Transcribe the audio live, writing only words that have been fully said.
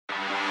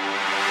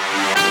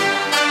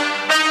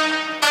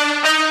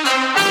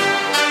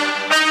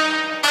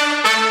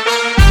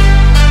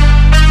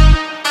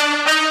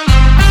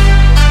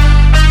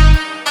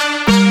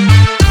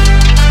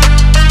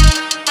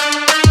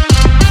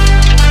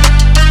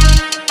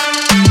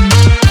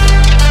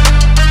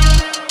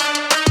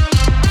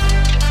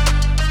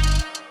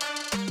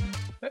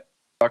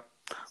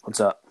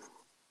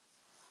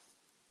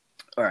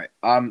All right.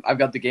 I've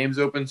got the games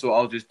open, so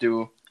I'll just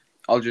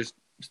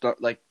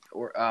start lead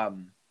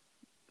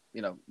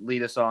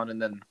us on, and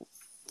then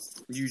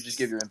you just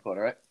give your input.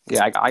 All right.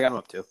 Yeah, I got him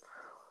up too.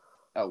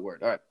 Oh,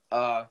 word. All right.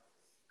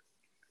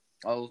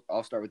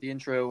 I'll start with the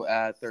intro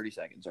at 30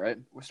 seconds. All right.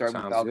 We're starting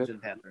with Sounds Falcons good.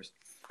 and Panthers.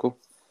 Cool.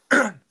 All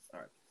right.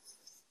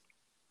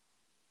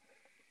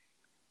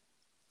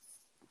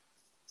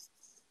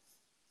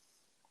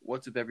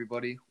 What's up,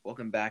 everybody?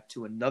 Welcome back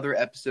to another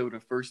episode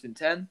of First and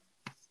 10.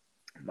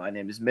 My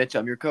name is Mitch.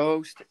 I'm your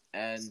co-host,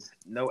 and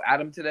no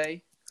Adam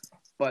today,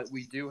 but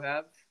we do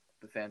have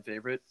the fan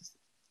favorite,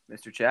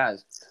 Mr.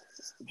 Chaz.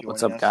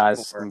 What's joining up, us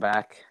guys? for- I'm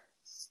back.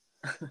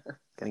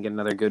 Gonna get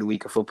another good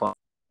week of football.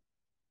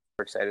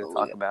 We're excited to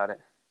talk about it.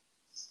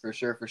 For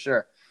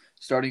sure.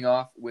 Starting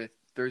off with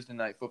Thursday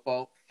night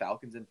football,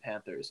 Falcons and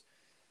Panthers.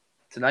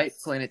 Tonight,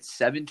 playing at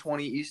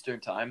 7:20 Eastern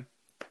time.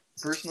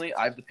 Personally,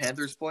 I have the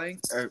Panthers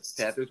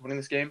winning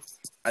this game.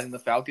 I think the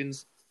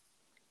Falcons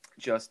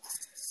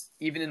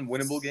even in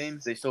winnable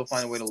games, they still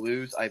find a way to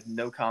lose. I have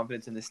no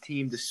confidence in this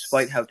team,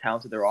 despite how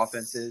talented their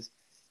offense is.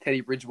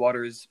 Teddy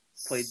Bridgewater's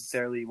played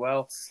fairly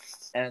well,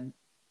 and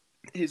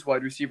his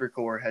wide receiver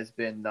core has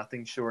been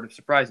nothing short of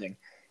surprising.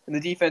 And the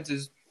defense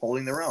is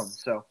holding their own.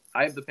 So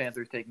I have the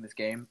Panthers taking this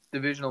game.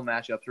 Divisional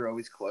matchups are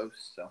always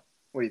close. So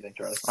what do you think,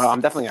 Charlie?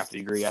 I'm definitely going to have to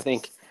agree. I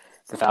think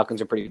the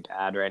Falcons are pretty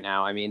bad right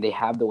now. I mean, they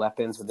have the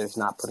weapons, but they're just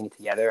not putting it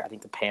together. I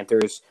think the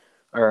Panthers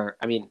I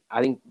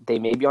think they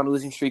may be on a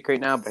losing streak right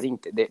now, but I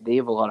think they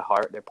have a lot of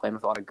heart. They're playing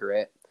with a lot of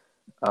grit.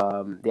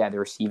 The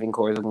receiving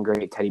core is looking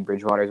great. Teddy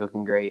Bridgewater is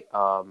looking great.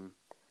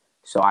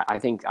 So I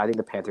think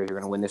the Panthers are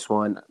going to win this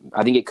one.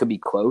 I think it could be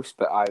close,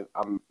 but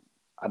I'm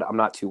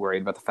not too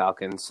worried about the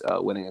Falcons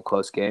winning a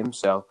close game.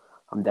 So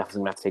I'm definitely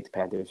going to have to take the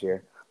Panthers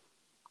here.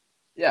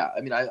 Yeah, I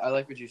mean, I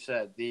like what you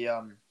said.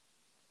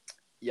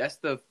 Yes,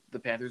 the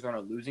Panthers are on a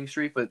losing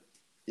streak, but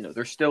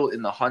they're still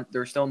in the hunt.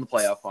 They're still in the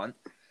playoff hunt.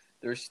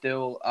 They're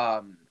still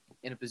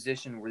in a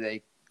position where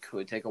they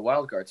could take a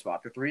wild card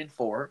spot. They're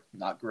 3-4,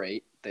 not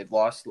great. They've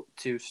lost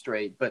 2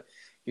 straight, but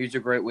here's a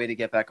great way to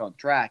get back on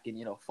track. And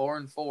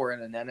 4-4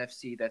 in an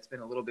NFC that's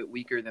been a little bit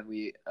weaker than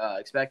we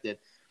expected.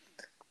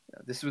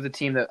 This was a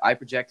team that I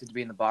projected to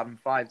be in the bottom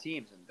 5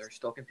 teams, and they're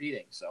still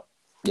competing. So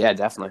yeah,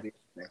 definitely.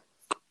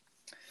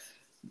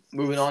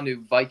 Moving on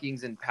to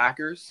Vikings and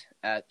Packers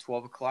at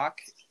 12 o'clock.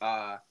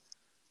 I'm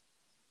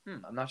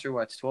not sure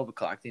why it's 12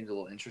 o'clock. Seems a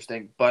little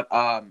interesting. But,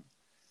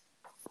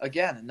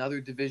 again,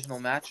 another divisional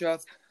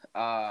matchup.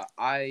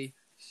 I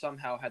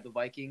somehow had the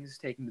Vikings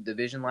taking the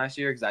division last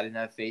year because I didn't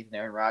have faith in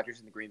Aaron Rodgers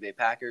and the Green Bay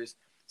Packers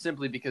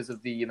simply because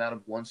of the amount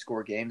of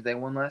one-score games they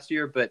won last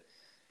year. But,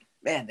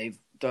 man, they've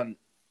done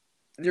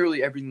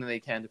nearly everything they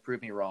can to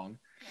prove me wrong.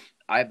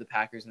 I have the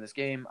Packers in this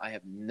game. I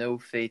have no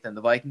faith in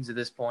the Vikings at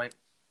this point.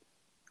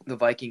 The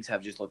Vikings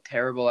have just looked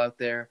terrible out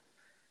there.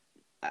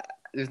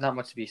 There's not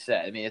much to be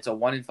said. I mean, it's a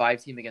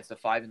 1-5 team against a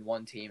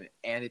 5-1 team,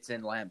 and it's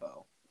in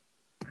Lambeau.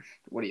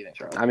 What do you think,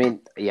 Charlie? I mean,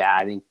 yeah,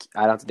 I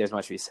don't think there's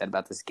much to be said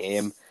about this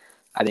game.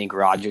 I think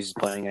Rodgers is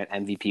playing at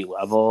MVP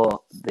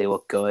level. They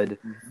look good.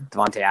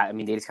 Mm-hmm.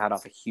 They just got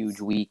off a huge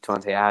week.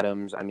 Devontae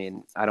Adams. I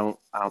mean, I don't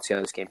see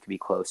how this game could be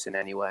close in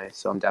any way.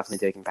 So I'm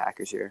definitely taking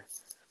Packers here.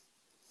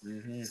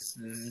 Mm-hmm.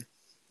 Mm-hmm.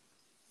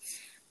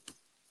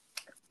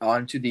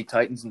 On to the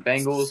Titans and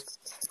Bengals.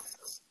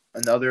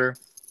 Another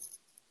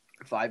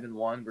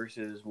 5-1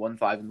 versus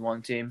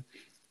 1-5-1 team.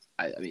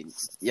 I mean,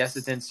 yes,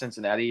 it's in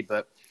Cincinnati,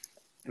 but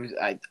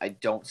I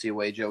don't see a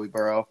way Joey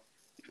Burrow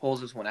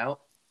pulls this one out.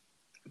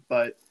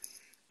 But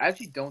I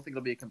actually don't think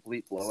it'll be a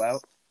complete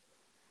blowout.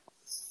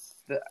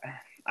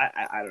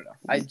 I don't know.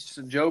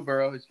 Joe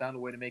Burrow has found a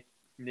way to make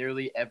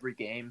nearly every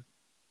game,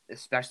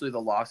 especially the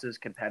losses,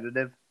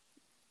 competitive.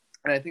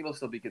 And I think it'll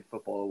still be good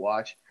football to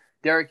watch.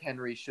 Derrick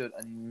Henry should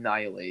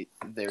annihilate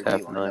their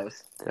D-line,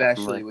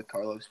 especially with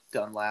Carlos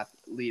Dunlap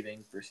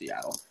leaving for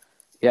Seattle.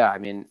 Yeah, I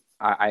mean,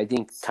 I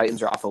think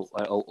Titans are off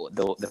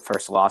the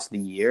first loss of the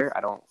year.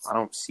 I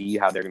don't see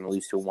how they're going to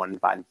lose to a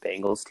 1-5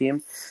 Bengals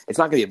team. It's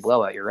not going to be a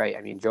blowout. You're right.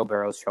 I mean, Joe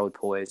Burrow's showed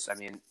poise. I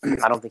mean,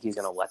 I don't think he's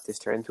going to let this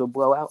turn into a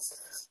blowout.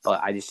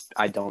 But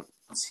I don't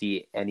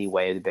see any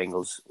way the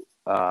Bengals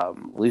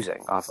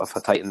losing off a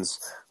Titans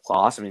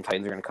loss. I mean,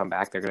 Titans are going to come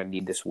back. They're going to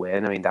need this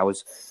win. I mean, that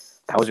was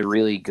a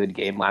really good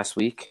game last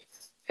week,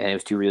 and it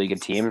was 2 really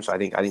good teams. So I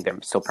think they're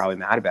still probably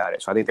mad about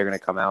it. So I think they're going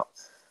to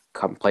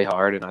come play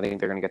hard, and I think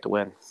they're going to get the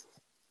win.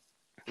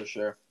 For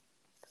sure.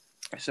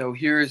 So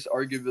here's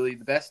arguably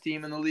the best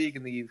team in the league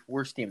and the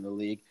worst team in the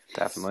league.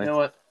 Definitely. You know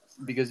what?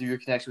 Because of your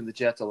connection with the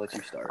Jets, I'll let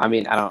you start. I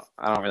mean, I don't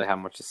really have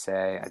much to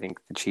say. I think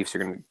the Chiefs are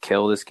going to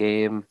kill this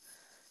game.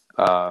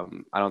 I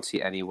don't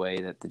see any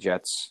way that the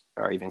Jets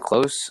are even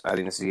close. I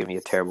think this is going to be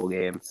a terrible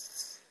game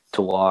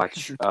to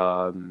watch.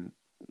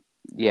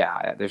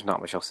 Yeah, there's not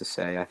much else to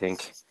say. I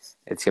think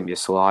it's going to be a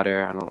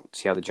slaughter. I don't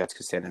see how the Jets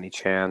could stand any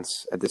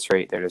chance. At this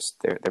rate,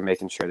 they're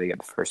making sure they get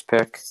the first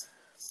pick.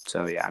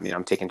 So, yeah, I mean,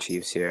 I'm taking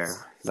Chiefs here.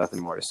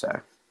 Nothing more to say.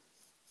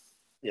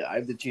 Yeah, I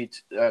have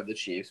the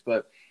Chiefs,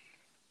 but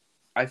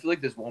I feel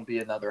like this won't be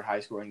another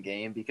high-scoring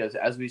game because,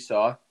 as we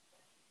saw,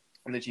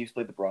 when the Chiefs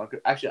played the Broncos.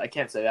 Actually, I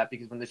can't say that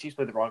because when the Chiefs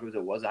played the Broncos,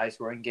 it was a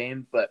high-scoring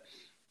game, but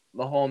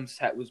Mahomes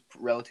was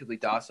relatively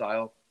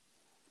docile.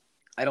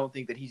 I don't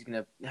think that he's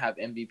going to have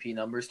MVP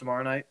numbers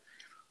tomorrow night.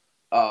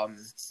 On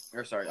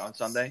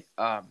Sunday.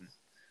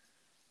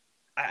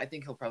 I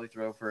think he'll probably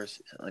throw for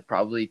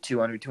probably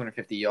 200,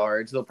 250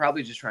 yards. They'll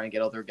probably just try and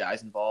get all their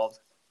guys involved.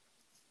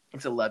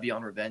 It's a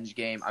Le'Veon revenge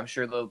game. I'm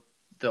sure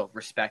they'll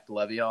respect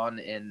Le'Veon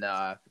in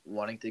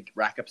wanting to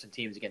rack up some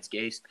teams against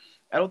Gase.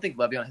 I don't think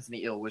Le'Veon has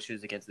any ill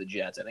wishes against the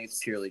Jets. I think it's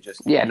purely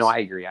just Yeah, no, I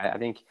agree. I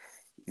think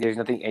there's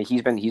nothing. And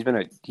he's been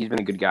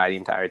a good guy the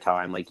entire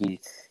time. Like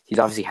he's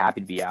obviously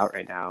happy to be out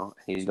right now.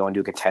 He's going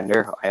to a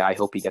contender. I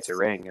hope he gets a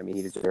ring. I mean,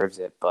 he deserves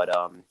it. But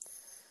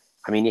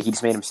I mean, he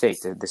just made a mistake.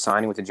 The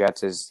signing with the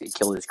Jets has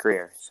killed his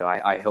career. So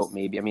I hope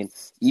maybe. I mean,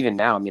 even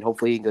now, I mean,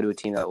 hopefully he can go to a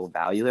team that will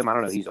value him. I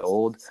don't know. He's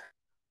old.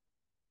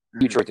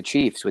 Future with the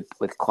Chiefs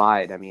with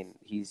Clyde. I mean,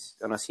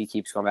 unless he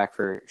keeps going back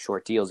for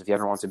short deals. If he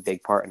ever wants a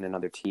big part in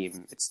another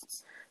team,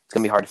 it's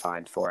gonna be hard to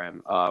find for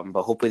him.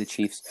 But hopefully the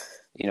Chiefs,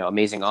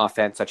 amazing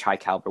offense, such high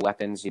caliber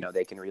weapons,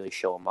 they can really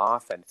show him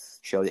off and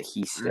show that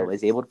he still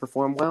is able to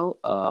perform well.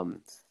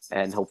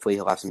 And hopefully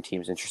he'll have some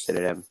teams interested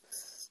in him.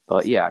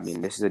 But yeah, I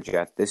mean, this is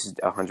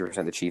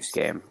 100% the Chiefs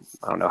game.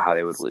 I don't know how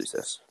they would lose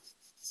this.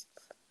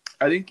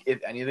 I think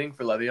if anything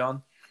for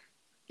Le'Veon,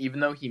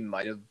 even though he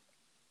might have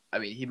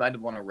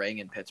won a ring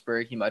in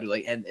Pittsburgh. He might have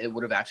and it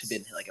would have actually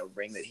been like a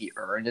ring that he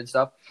earned and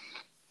stuff.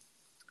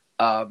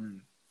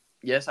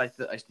 Yes,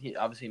 he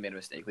obviously made a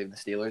mistake leaving the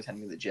Steelers,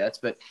 heading to the Jets,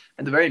 but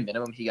at the very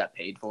minimum, he got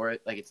paid for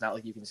it. Like it's not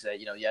like you can say,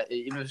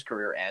 even if his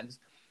career ends,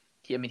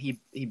 he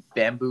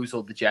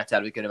bamboozled the Jets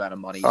out of a good amount of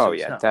money. Oh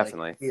yeah,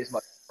 definitely. Like, he has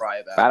much to cry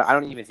about. But I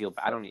don't even feel.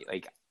 I don't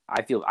like.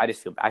 I feel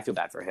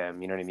bad for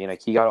him. You know what I mean?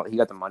 Like he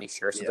got the money,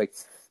 sure. So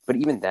it's but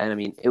even then, I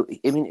mean,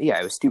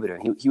 it was stupid.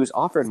 He was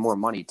offered more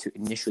money to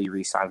initially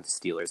re-sign with the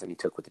Steelers than he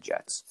took with the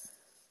Jets,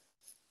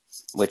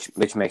 which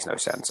makes no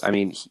sense. I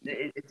mean,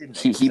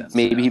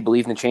 he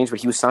believed in the change,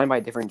 but he was signed by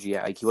a different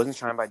GM. Like he wasn't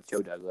signed by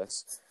Joe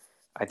Douglas.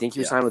 I think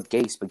he was signed with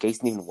Gase, but Gase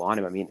didn't even want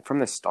him. I mean, from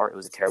the start, it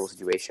was a terrible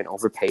situation.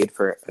 Overpaid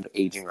for an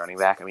aging running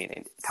back. I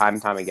mean, time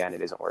and time again,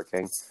 it isn't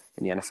working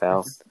in the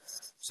NFL.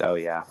 So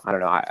yeah, I don't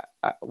know.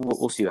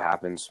 We'll see what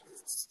happens.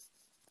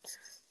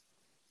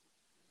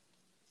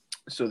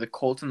 So the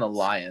Colts and the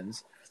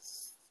Lions.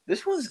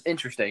 This was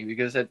interesting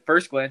because at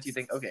first glance you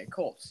think, okay,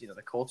 Colts.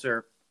 The Colts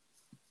are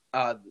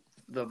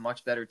the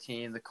much better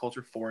team. The Colts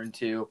are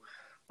 4-2.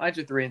 Lions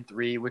are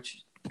 3-3,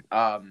 which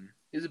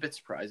is a bit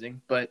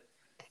surprising. But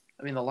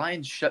I mean, the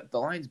Lions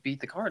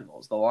beat the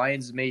Cardinals. The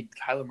Lions made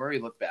Kyler Murray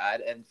look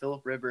bad, and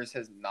Phillip Rivers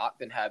has not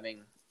been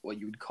having what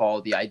you would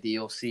call the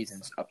ideal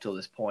seasons up till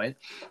this point.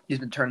 He's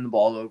been turning the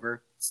ball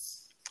over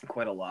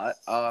quite a lot.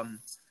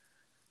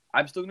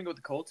 I'm still going to go with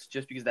the Colts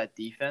just because of that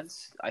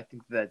defense. I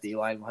think that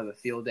D-line will have a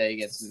field day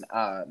against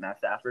Matt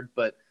Stafford,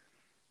 but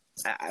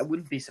I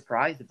wouldn't be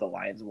surprised if the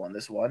Lions won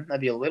this one.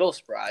 I'd be a little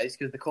surprised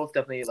because the Colts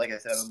definitely, like I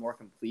said, have a more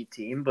complete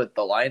team, but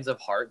the Lions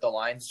of heart, the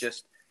Lions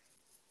just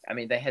 – I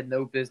mean, they had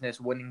no business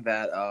winning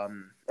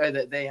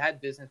that they had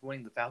business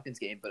winning the Falcons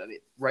game, but I mean,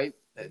 right,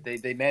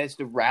 they managed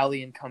to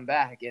rally and come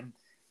back and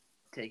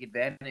take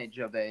advantage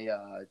of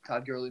a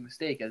Todd Gurley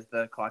mistake as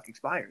the clock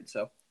expired,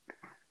 so –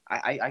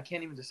 I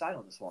can't even decide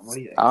on this one. What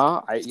do you think?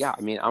 I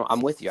mean,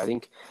 I'm with you. I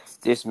think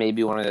this may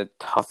be one of the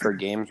tougher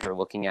games we're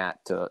looking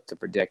at to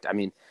predict. I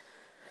mean,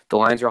 the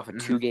Lions are off a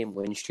 2-game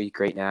win streak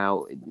right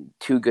now.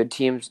 Two good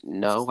teams,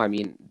 no. I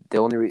mean, the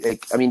only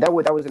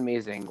that was an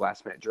amazing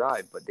last minute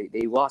drive, but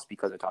they lost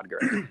because of Todd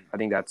Gurley. I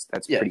think that's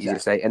pretty easy to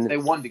say. And they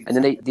won because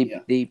and then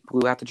they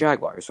blew out the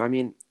Jaguars. So I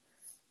mean,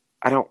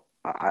 I don't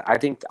know.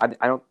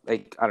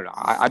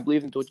 I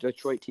believe in the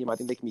Detroit team. I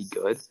think they can be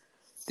good.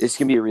 This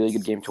can be a really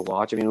good game to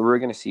watch. I mean, we're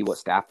going to see what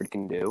Stafford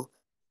can do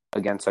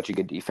against such a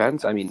good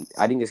defense. I mean,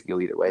 I think this could go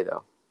either way,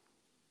 though.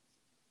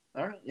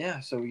 All right,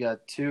 yeah. So we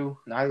got two.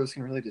 Neither of us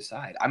can really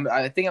decide.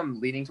 I think I'm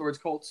leaning towards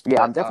Colts.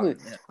 Yeah, I'm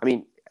definitely. I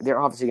mean, they're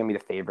obviously going to be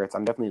the favorites.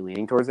 I'm definitely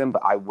leaning towards them,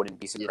 but I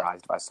wouldn't be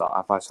surprised if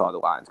I saw the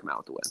Lions come out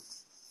with the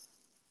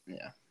win.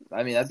 Yeah,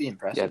 I mean that'd be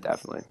impressive. Yeah,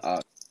 definitely.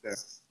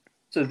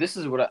 So this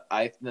is what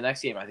the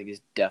next game I think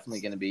is definitely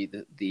going to be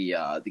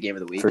the game of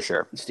the week for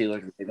sure.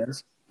 Steelers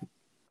Ravens.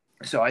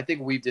 So I think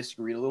we've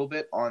disagreed a little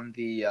bit on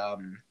the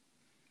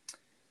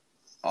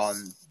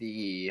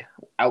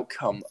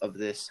outcome of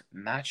this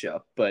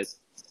matchup, but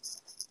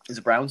as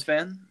a Browns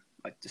fan,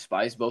 I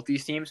despise both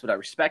these teams, but I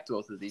respect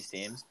both of these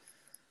teams.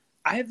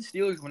 I have the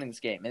Steelers winning this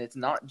game, and it's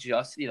not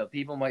just,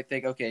 people might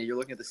think, okay, you're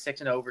looking at the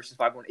 6-0 versus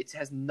 5-1. It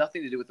has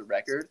nothing to do with the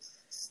record,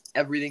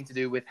 everything to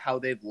do with how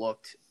they've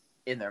looked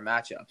in their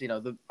matchups.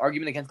 The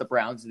argument against the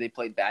Browns is they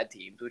played bad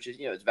teams, which is,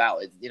 it's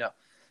valid.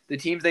 The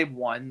teams they've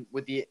won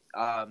with the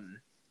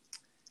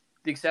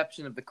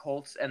exception of the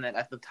Colts, and then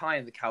at the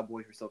time, the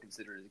Cowboys were still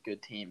considered a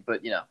good team.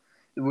 But,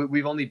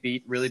 we've only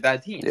beat really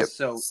bad teams. Yep.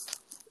 So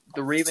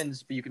the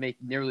Ravens, you can make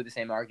nearly the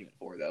same argument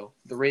for, though.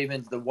 The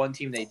Ravens, the one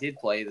team they did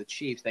play, the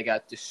Chiefs, they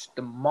got just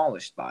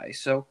demolished by.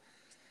 So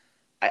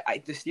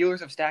the Steelers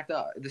have stacked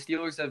up. The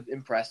Steelers have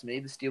impressed me.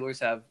 The Steelers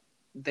have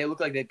they look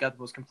like they've got the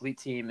most complete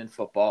team in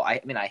football.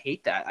 I mean, I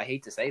hate that. I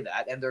hate to say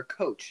that. And their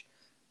coach,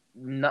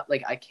 not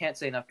like I can't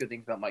say enough good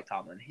things about Mike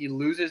Tomlin. He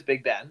loses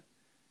Big Ben,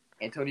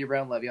 Antonio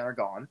Brown, Le'Veon are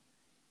gone,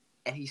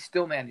 and he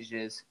still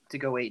manages to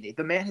go 8-8.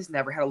 The man has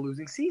never had a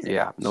losing season.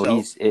 Yeah,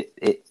 no, so,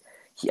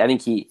 I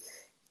think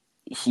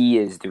he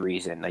is the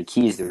reason. Like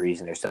he's the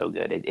reason they're so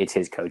good. It's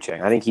his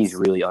coaching. I think he's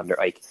really under.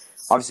 Like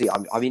obviously,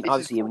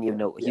 obviously, when you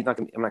know he's not.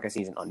 I'm not gonna say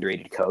he's an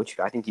underrated coach,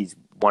 but I think he's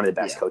one of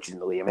the best coaches in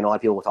the league. I mean, a lot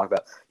of people will talk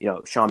about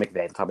Sean McVay.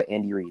 They'll talk about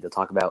Andy Reid. They'll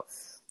talk about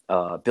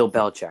Bill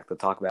Belichick. They'll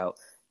talk about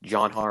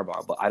John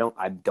Harbaugh. But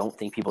I don't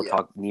think people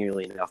talk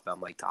nearly enough about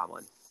Mike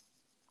Tomlin.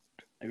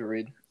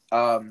 Agreed.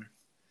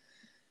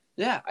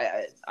 Yeah,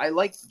 I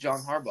like John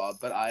Harbaugh,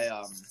 but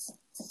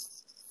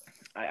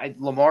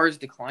Lamar is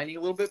declining a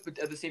little bit, but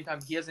at the same time,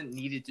 he hasn't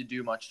needed to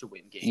do much to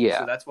win games. Yeah.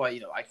 So that's why,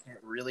 I can't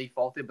really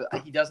fault it, but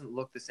he doesn't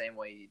look the same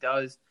way he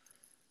does.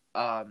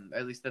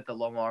 At least that the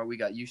Lamar we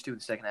got used to in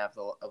the second half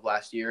of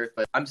last year.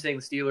 But I'm saying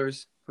the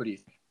Steelers. Who do you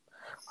think?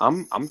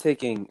 I'm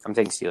taking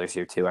Steelers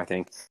here too, I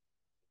think.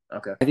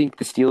 Okay. I think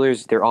the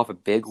Steelers, they're off a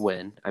big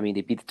win. I mean,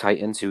 they beat the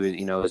Titans, who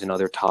is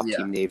another top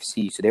team in the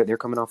AFC. So they're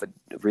coming off a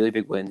really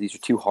big win. These are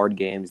 2 hard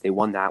games. They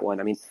won that one.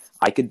 I mean,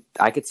 I could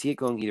see it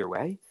going either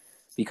way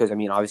because, I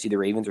mean, obviously the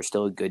Ravens are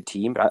still a good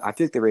team, but I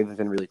feel like the Ravens have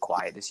been really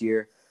quiet this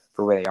year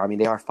for where they are. I mean,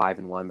 they are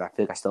 5-1, but I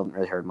feel like I still haven't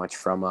really heard much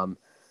from them.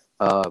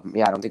 I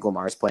don't think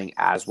Lamar's playing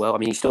as well. I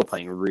mean, he's still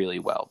playing really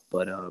well,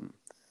 but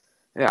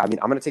yeah, I mean,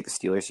 I'm going to take the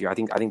Steelers here. I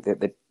think that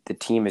the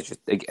team is just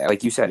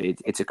like you said,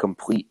 it's a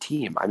complete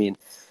team. I mean,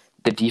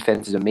 the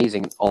defense is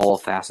amazing in all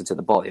facets of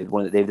the ball. They have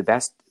one of the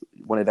best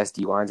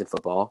D lines in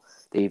football.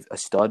 They have a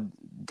stud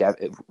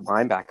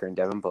linebacker in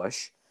Devin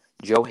Bush.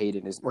 Joe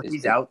Hayden is. Well,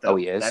 he's out though. Oh,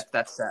 he is.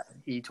 That's sad.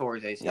 He tore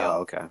his ACL. Oh,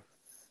 okay.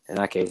 In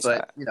that case,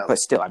 but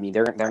still, I mean,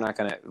 they're not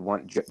going to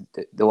want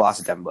the loss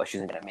of Devin Bush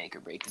isn't going to make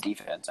or break the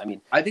defense. I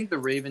mean, I think the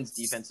Ravens'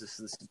 defense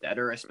is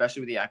better,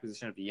 especially with the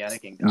acquisition of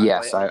Yannick Ngakoue.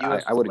 Yes,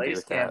 I would agree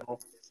with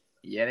Campbell,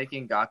 that.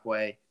 Yannick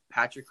Ngakoue,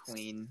 Patrick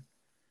Queen.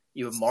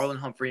 You have Marlon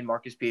Humphrey and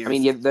Marcus Peters. I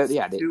mean, they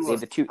have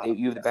the two.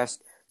 You have the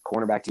best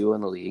cornerback duo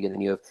in the league, and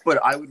then you have. But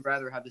I would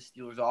rather have the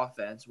Steelers'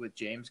 offense with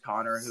James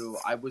Conner, who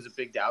I was a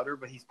big doubter,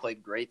 but he's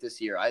played great this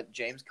year.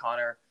 James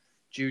Conner,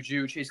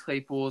 Juju, Chase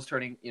Claypool is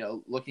turning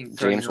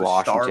James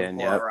Washington,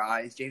 yeah. Our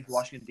eyes. James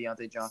Washington,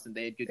 Deontay Johnson,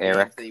 they had good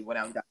games. They went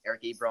out and got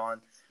Eric Ebron.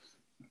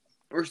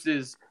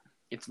 Versus,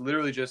 it's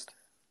literally just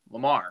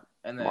Lamar.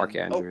 And then Mark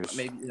Andrews,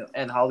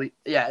 and Holly,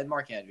 and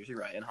Mark Andrews. You're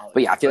right, and Holly.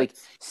 But yeah, I feel like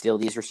still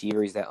these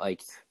receivers that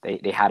like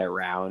they had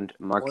around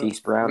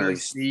Marquise Brown or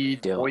still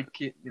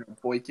Boykin. Yeah,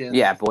 Boykin.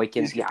 Yeah, I feel like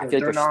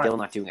they're still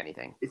not doing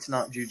anything. It's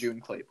not Juju and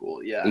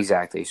Claypool. Yeah,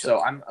 exactly.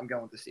 So I'm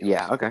going with the Steelers.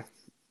 Yeah. Okay.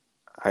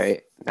 All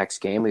right. Next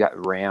game we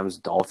got Rams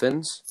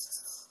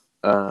Dolphins.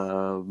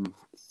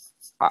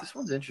 This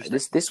one's interesting.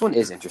 This one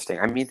is interesting.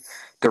 I mean,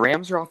 the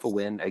Rams are off a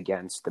win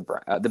against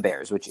the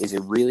Bears, which is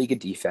a really good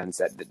defense.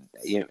 That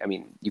I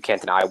mean, you can't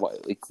deny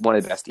one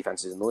of the best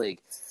defenses in the league.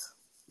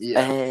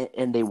 Yeah,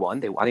 and they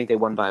won. I think they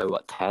won by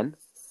 10.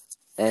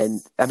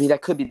 And I mean,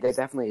 that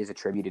definitely is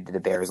attributed to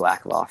the Bears'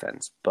 lack of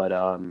offense. But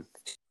I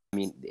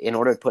mean, in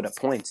order to put up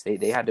points, they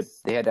had to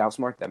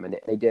outsmart them, and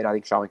they did. I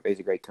think Sean McVay is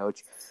a great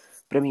coach.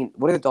 But I mean,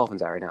 what are the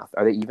Dolphins at right now?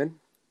 Are they even?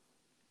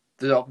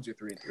 The Dolphins are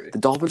 3-3. The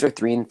Dolphins are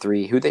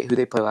 3-3. Who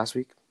they play last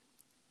week?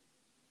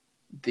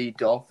 The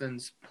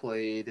Dolphins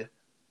played.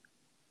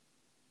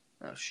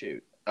 Oh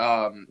shoot!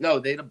 No,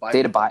 they had a bye. They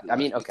had a bye. I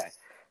mean, okay.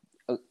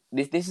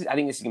 This is. I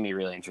think this is gonna be a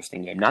really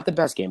interesting game. Not the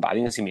best game, but I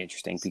think this is gonna be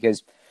interesting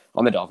because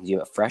on the Dolphins, you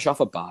have fresh off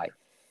a bye.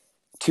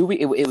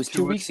 It was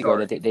 2 weeks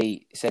ago that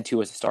they said Tua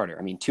was a starter.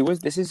 I mean,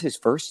 this is his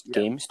first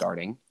game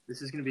starting.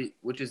 This is gonna be,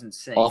 which is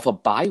insane. Off a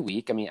bye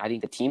week. I mean, I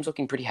think the team's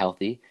looking pretty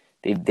healthy.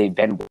 They've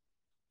been.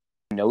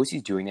 Knows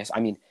he's doing this. I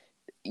mean,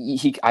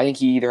 I think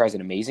he either has an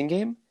amazing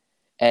game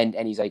and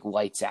he's like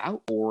lights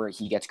out, or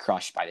he gets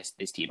crushed by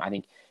this team. I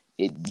think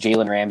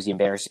Jalen Ramsey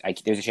there's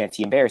a chance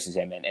he embarrasses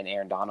him, and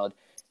Aaron Donald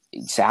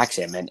sacks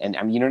him, and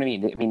I mean, you know what I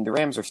mean. I mean, the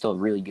Rams are still a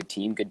really good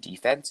team, good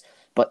defense,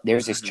 but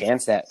there's this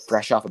chance that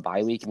fresh off a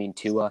bye week. I mean,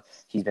 Tua,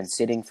 he's been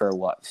sitting for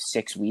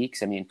 6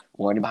 weeks. I mean,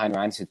 learning behind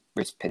Ryan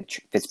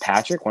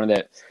Fitzpatrick, one of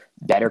the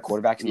better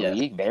quarterbacks in the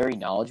league, very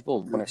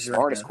knowledgeable, one of the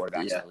smartest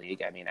quarterbacks in the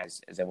league. I mean,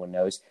 as everyone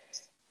knows.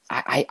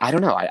 I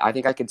don't know. I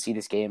think I could see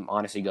this game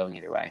honestly going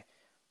either way.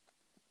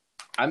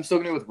 I'm still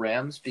going to go with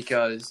Rams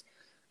because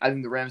I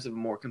think the Rams have a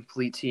more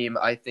complete team.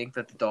 I think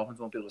that the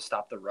Dolphins won't be able to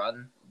stop the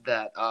run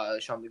that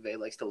Sean McVay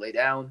likes to lay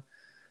down.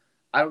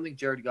 I don't think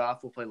Jared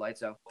Goff will play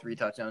lights out, 3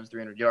 touchdowns,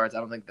 300 yards. I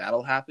don't think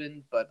that'll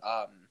happen. But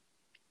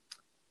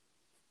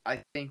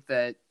I think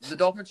that the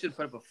Dolphins should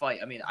put up a fight.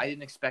 I mean, I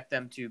didn't expect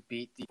them to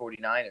beat the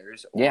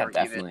 49ers. Yeah,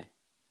 definitely.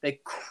 They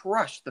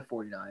crushed the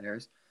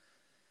 49ers.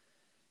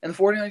 And the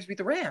 49ers beat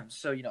the Rams.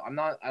 So, I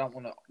don't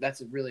want to –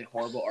 that's a really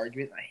horrible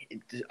argument.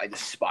 I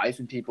despise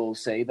when people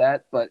say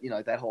that. But,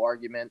 that whole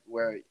argument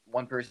where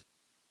one person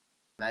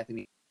 – I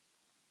think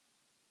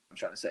I'm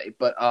trying to say.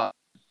 But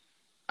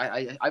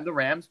I have the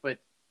Rams, but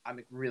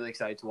I'm really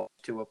excited to watch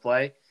Tua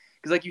play.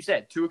 because like you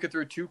said, Tua could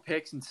throw 2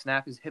 picks and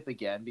snap his hip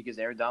again because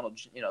Aaron Donald,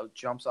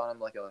 jumps on him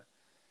like a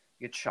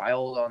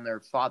child on their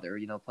father,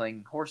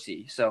 playing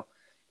horsey. So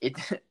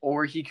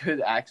or he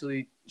could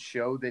actually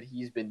show that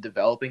he's been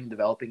developing,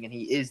 and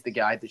he is the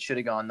guy that should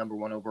have gone number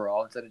 1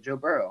 overall instead of Joe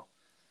Burrow.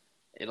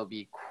 It'll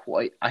be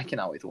I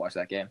cannot wait to watch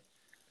that game.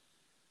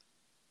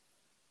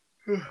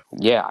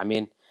 Yeah, I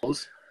mean,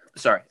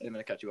 sorry, I didn't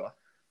mean to cut you off.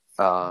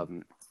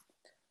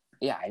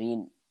 Yeah, I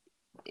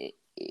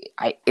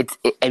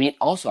mean,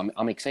 also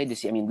I'm excited to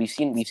see. I mean, we've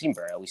seen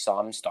Burrow. We saw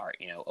him start,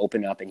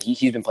 open up, and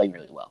he's been playing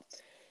really well.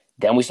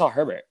 Then we saw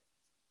Herbert,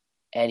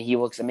 and he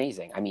looks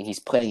amazing. I mean, he's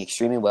playing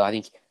extremely well. I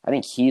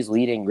think he's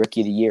leading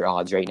Rookie of the Year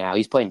odds right now.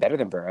 He's playing better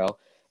than Burrow,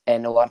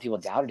 and a lot of people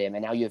doubted him.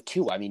 And now you have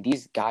Tua. I mean,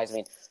 these guys. I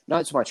mean,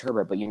 not so much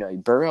Herbert, but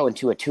Burrow and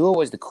Tua. Tua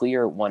was the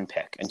clear 1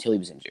 pick until he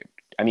was injured.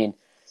 I mean,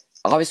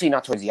 obviously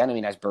not towards the end. I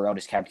mean, as Burrow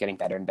just kept getting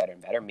better and better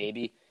and better,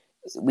 maybe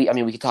we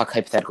could talk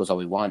hypotheticals all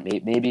we want.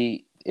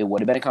 Maybe it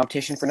would have been a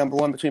competition for number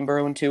 1 between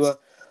Burrow and Tua,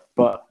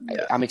 but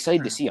yeah. I'm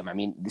excited to see him. I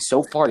mean,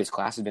 so far this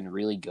class has been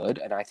really good,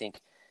 and I think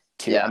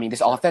I mean,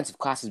 this offensive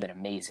class has been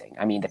amazing.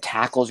 I mean, the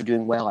tackles are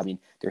doing well. I mean,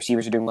 the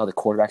receivers are doing well. The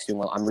quarterback's doing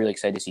well. I'm really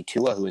excited to see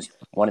Tua, who is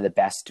one of the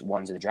best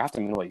ones in the draft. I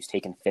mean, he's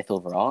taken 5th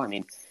overall. I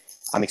mean,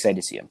 I'm excited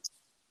to see him.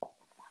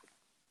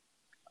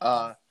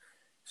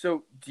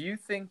 So do you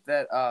think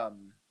that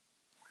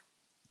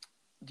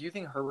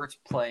Herbert's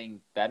playing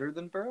better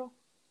than Burrow?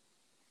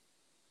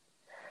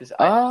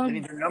 I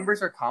mean, their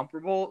numbers are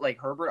comparable. Like,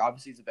 Herbert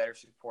obviously is a better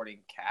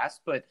supporting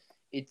cast, but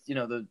it's,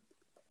 the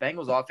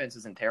Bengals offense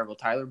isn't terrible.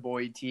 Tyler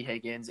Boyd, T.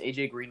 Higgins,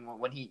 AJ Green.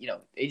 When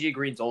AJ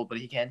Green's old, but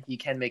he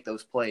can make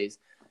those plays.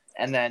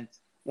 And then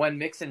when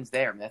Mixon's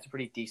there, I mean, that's a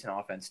pretty decent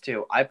offense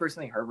too. I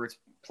personally think Herbert's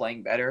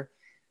playing better,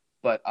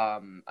 but I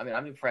mean,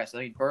 I'm impressed. I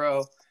mean,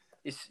 Burrow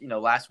is,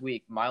 last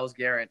week Myles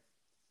Garrett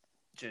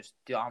just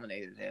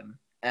dominated him,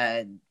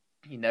 and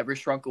he never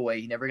shrunk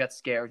away. He never got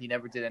scared. He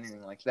never did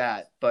anything like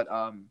that. But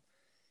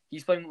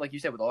he's playing, like you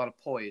said, with a lot of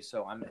poise.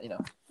 So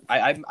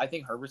I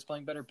think Herbert's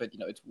playing better, but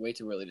it's way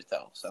too early to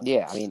tell. So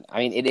yeah, I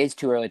mean, it is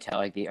too early to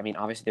tell.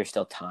 Obviously there's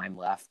still time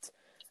left.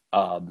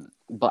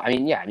 But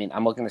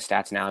I'm looking at the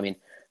stats now. I mean,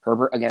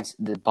 Herbert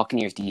against the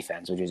Buccaneers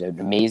defense, which is an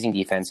amazing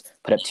defense,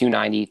 put up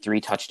 290, 3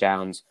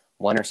 touchdowns,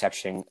 1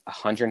 interception,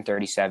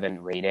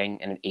 137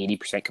 rating, and an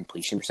 80%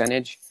 completion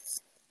percentage.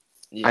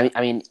 Yeah.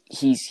 I mean,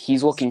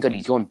 he's looking good.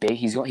 He's going big.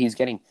 He's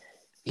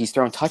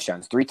throwing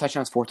touchdowns, 3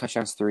 touchdowns, 4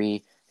 touchdowns,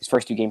 3. His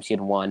first 2 games he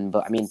had 1,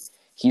 but I mean,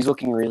 he's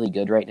looking really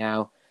good right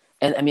now.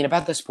 And I mean,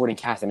 about the supporting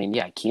cast, I mean,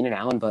 yeah, Keenan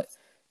Allen, but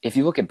if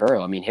you look at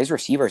Burrow, I mean, his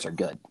receivers are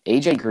good.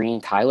 AJ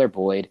Green, Tyler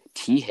Boyd,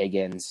 T.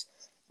 Higgins,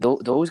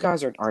 those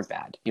guys aren't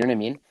bad. You know what I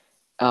mean?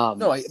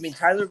 No, I mean,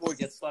 Tyler Boyd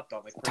gets slept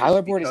on.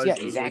 Tyler Boyd is, yeah,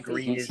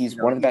 exactly. He's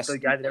one of the best. The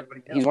guy that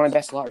everybody knows. He's one of the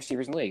best slot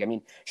receivers in the league. I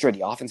mean, sure,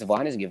 the offensive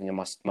line isn't giving him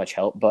much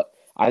help, but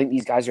I think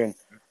these guys are in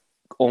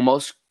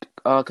almost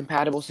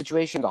compatible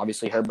situations.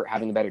 Obviously, Herbert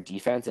having a better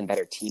defense and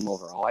better team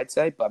overall, I'd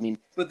say. But I mean,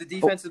 the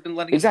defense has been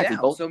letting him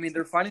down. So I mean,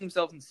 they're finding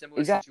themselves in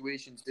similar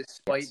situations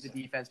despite the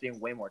defense being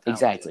way more talented.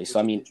 Exactly. So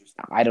I mean,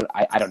 I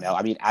don't know.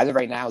 I mean, as of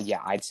right now,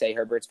 yeah, I'd say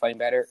Herbert's playing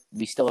better.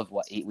 We still have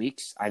 8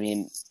 weeks. I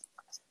mean,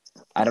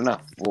 I don't know.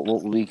 We'll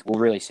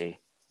really see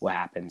what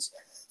happens.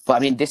 But I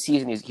mean, this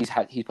season he's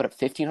put up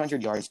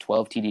 1,500 yards,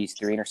 12 TDs,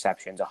 3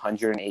 interceptions,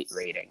 108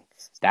 rating.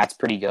 That's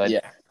pretty good.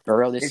 Yeah.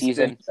 Burrow this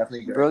season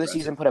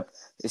put up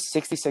a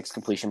 66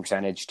 completion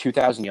percentage,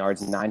 2,000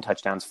 yards, 9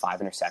 touchdowns, 5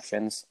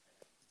 interceptions.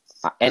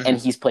 And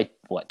he's played,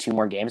 2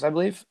 more games, I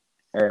believe?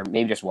 Or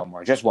maybe just one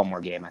more. Just one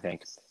more game, I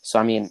think. So,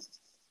 I mean...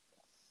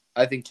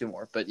 I think 2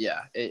 more, but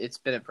yeah, it's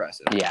been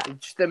impressive. Yeah.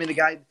 The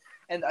guy...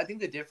 And I think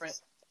the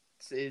difference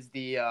is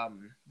the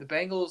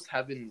Bengals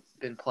have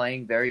been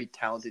playing very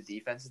talented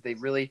defenses. They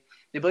played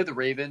the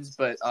Ravens,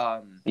 but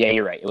yeah,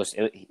 you're right.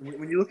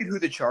 When you look at who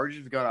the Chargers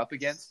have gone up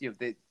against,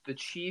 the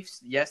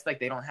Chiefs. Yes,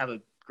 like they don't have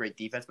a great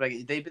defense, but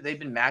they've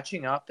been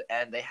matching up,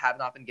 and they have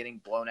not been getting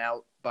blown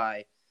out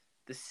by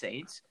the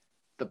Saints,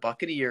 the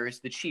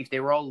Buccaneers, the Chiefs.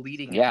 They were all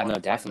leading. Yeah, no,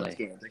 definitely.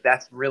 Games. Like,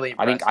 that's really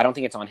impressive. I don't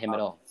think it's on him at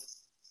all.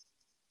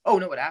 Oh,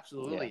 no, it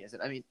absolutely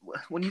isn't. I mean,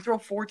 when you throw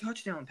 4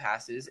 touchdown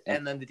passes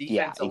and then the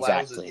defense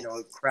allows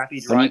a crappy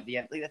drive at the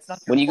end, that's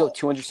not when you go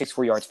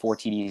 264 yards, 4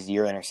 TDs,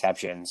 0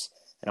 interceptions,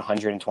 and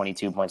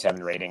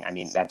 122.7 rating, I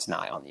mean, that's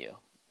not on you.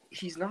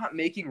 He's not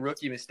making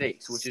rookie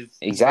mistakes, which is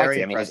exactly.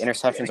 Very I mean, his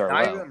interceptions are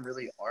neither low. of them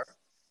really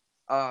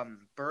are.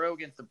 Burrow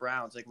against the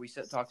Browns, like we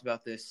talked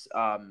about this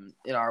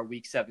in our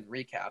Week 7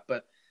 recap,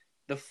 but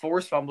the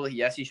forced fumble,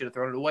 yes, he should have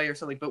thrown it away or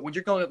something. But when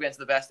you're going up against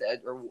the best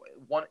edge, or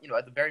one,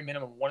 at the very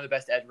minimum, one of the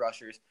best edge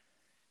rushers,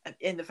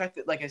 and the fact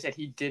that, like I said,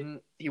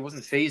 he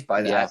wasn't fazed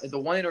by that. Yeah. The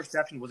 1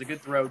 interception was a good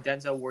throw.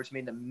 Denzel Ward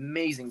made an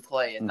amazing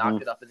play and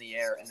knocked it up in the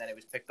air, and then it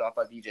was picked off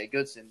by B.J.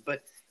 Goodson.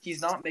 But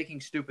he's not making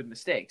stupid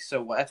mistakes,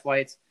 so that's why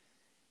it's.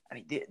 I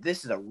mean,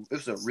 this is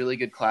a really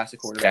good class of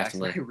quarterbacks.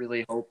 Definitely. I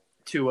really hope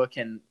Tua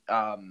can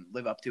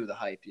live up to the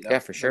hype. Yeah,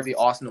 for sure. It'd be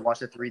awesome to watch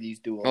the 3 of these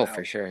duels. Oh,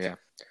 for sure. Yeah.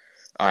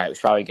 All right, we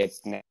should probably get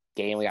next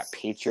game. We got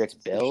Patriots,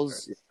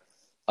 Bills.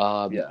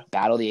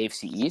 Battle of the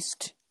AFC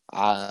East.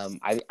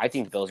 I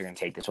think the Bills are going to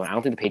take this one. I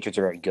don't think the Patriots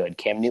are very good.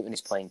 Cam Newton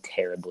is playing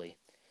terribly.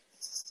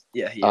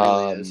 Yeah, he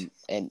really is.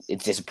 And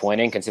it's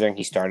disappointing considering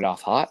he started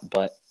off hot,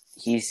 but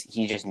he's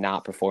just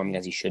not performing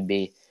as he should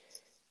be.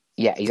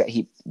 Yeah,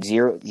 he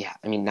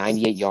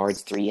 98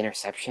 yards, 3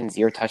 interceptions,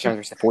 0 touchdowns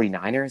versus the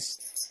 49ers.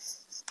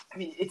 I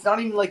mean, it's not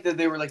even like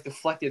they were like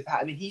deflected.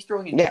 I mean, he's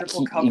throwing in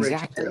triple coverage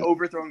and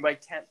overthrowing by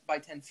 10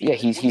 feet. Yeah,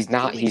 he's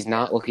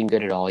not looking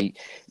good at all.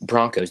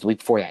 Broncos the week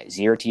before that,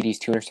 0 TDs,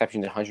 2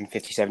 interceptions,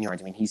 157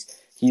 yards. I mean,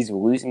 he's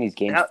losing these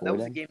games. That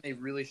was a game they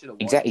really should have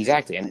won.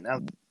 Exactly,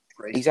 and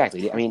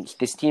exactly. I mean,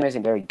 this team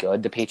isn't very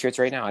good. The Patriots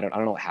right now, I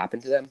don't know what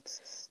happened to them.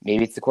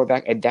 Maybe it's the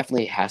quarterback. It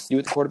definitely has to do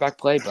with the quarterback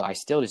play, but I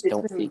still just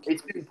don't think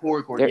it's been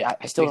poor quarterback.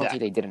 I still don't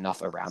think they did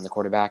enough around the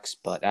quarterbacks.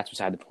 But that's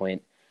beside the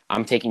point.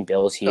 I'm taking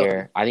Bills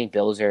here. I think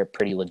Bills are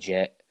pretty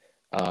legit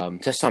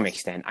to some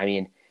extent. I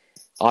mean,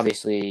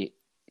 obviously,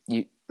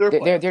 they're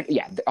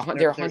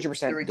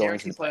 100% going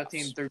to the playoff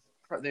team.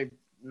 They're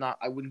not.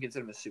 I wouldn't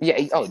consider them a super.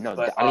 Yeah. Oh no.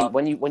 But, I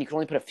mean, when you can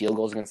only put up field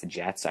goals against the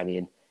Jets, I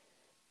mean,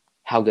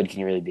 how good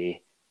can you really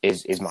be?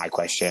 Is my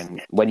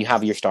question. When you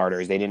have your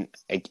starters, they didn't.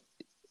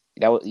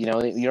 You know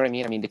what I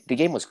mean. I mean, the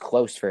game was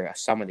close for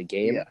some of the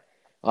game. Yeah.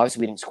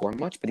 Obviously, we didn't score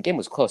much, but the game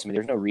was close. I mean,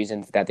 there's no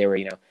reason that they were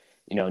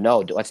no,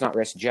 let's not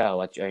risk Joe.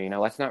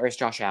 Let's not risk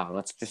Josh Allen.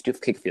 Let's just do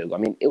kick field goal.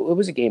 I mean, it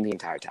was a game the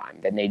entire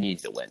time that they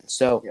needed to win.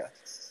 So, yeah.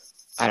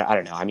 I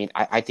don't know. I mean,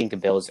 I think the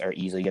Bills are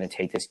easily going to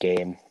take this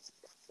game.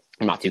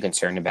 I'm not too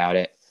concerned about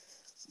it.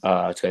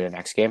 Let's go to the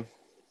next game.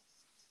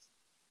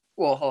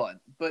 Well, hold on.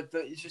 But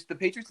it's just the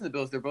Patriots and the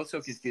Bills, they're both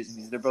so confusing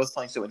because they're both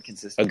playing so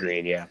inconsistent.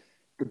 Agreed, yeah.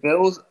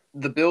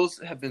 The Bills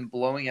have been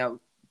blowing out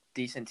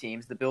decent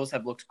teams. The Bills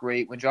have looked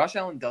great. When Josh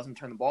Allen doesn't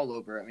turn the ball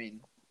over, I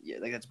mean, yeah,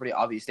 like that's a pretty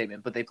obvious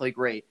statement, but they play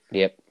great.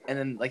 Yep. And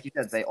then, like you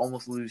said, they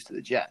almost lose to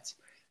the Jets.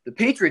 The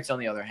Patriots, on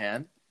the other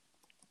hand,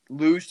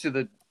 lose to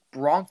the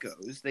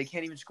Broncos. They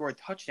can't even score a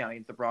touchdown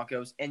against the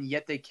Broncos, and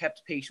yet they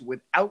kept pace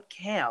without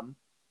Cam.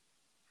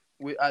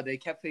 They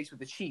kept pace with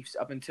the Chiefs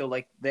up until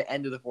like the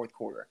end of the fourth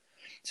quarter.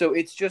 So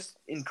it's just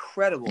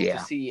incredible to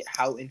see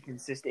how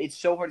inconsistent. It's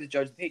so hard to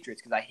judge the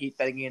Patriots because I hate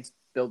betting against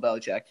Bill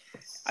Belichick.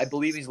 I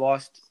believe he's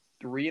lost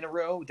 3 in a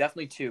row,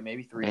 definitely 2,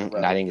 maybe 3 in a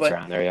row. I think it's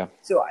around there, yeah.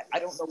 So I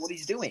don't know what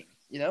he's doing,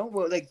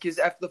 because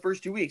after the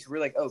first 2 weeks, we're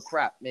like, oh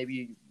crap,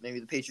 maybe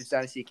the Patriots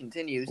dynasty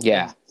continues.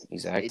 Yeah,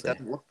 exactly. It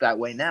doesn't look that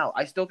way now.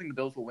 I still think the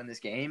Bills will win this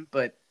game,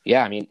 but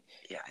yeah, I mean,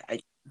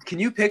 can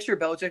you picture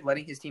Belichick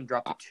letting his team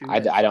drop to 2?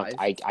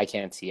 I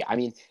can't see it. I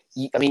mean,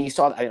 you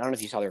saw. I don't know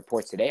if you saw the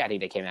reports today. I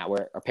think they came out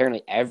where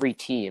apparently every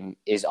team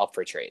is up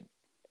for trade.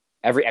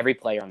 Every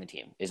player on the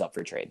team is up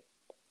for trade.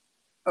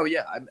 Oh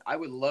yeah, I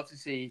would love to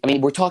see. I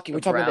mean, we're talking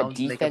about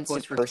the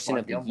defensive person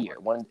of the year.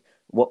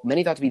 What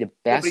many thought to be the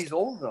best. But he's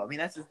old though. I mean,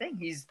 that's the thing.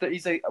 He's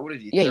like, what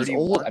is he? Yeah, he's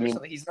old. I mean,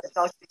 he's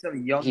not a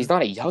young. He's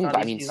not a young, but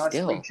I mean,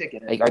 still.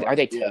 Like, are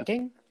they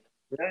tanking?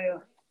 Yeah.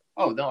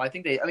 Oh no, I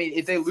think they. I mean,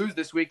 if they lose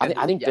this week,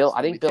 I think Bill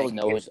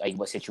knows like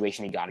what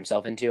situation he got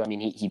himself into. I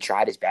mean, he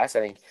tried his best. I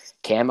think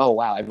Cam. Oh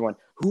wow, everyone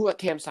who let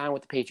Cam sign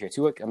with the Patriots.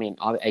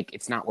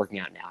 It's not working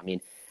out now. I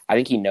mean, I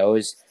think he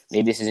knows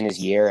maybe this isn't his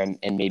year, and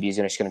maybe he's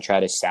just going to try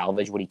to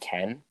salvage what he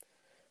can.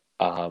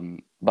 But I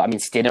mean,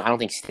 Stidham. I don't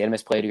think Stidham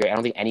has played great. I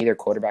don't think any of their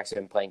quarterbacks have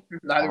been playing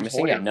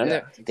promising. None of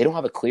them. They don't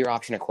have a clear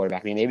option at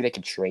quarterback. I mean, maybe they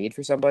could trade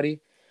for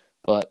somebody,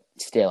 but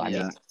still, I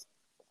mean.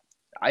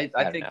 I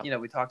think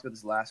we talked about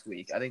this last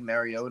week. I think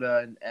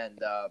Mariota and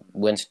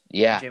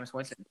Jameis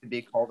Winston could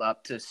be called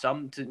up to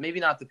maybe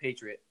not the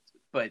Patriots,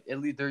 but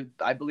at least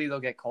I believe they'll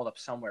get called up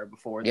somewhere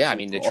before. Yeah, I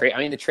mean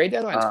the trade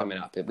deadline's coming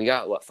up. We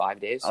got 5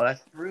 days. Oh,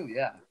 that's true.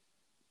 Yeah.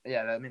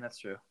 I mean that's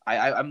true.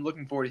 I'm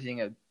looking forward to seeing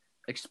a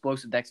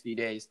explosive next few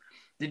days.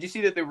 Did you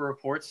see that there were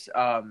reports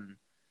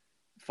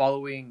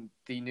following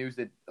the news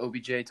that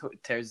OBJ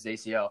tears his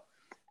ACL?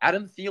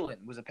 Adam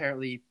Thielen was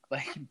apparently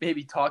like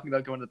maybe talking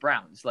about going to the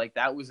Browns. Like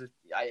that was,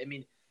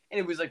 and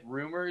it was like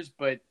rumors,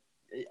 but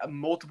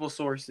multiple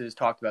sources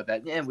talked about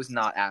that. And it was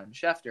not Adam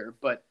Schefter,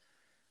 but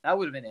that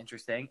would have been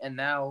interesting. And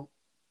now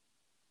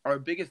our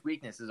biggest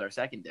weakness is our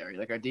secondary.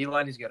 Like our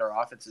D-line is good, our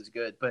offense is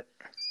good, but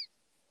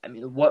I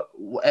mean, what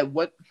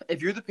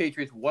if you're the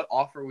Patriots? What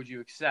offer would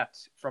you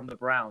accept from the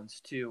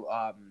Browns to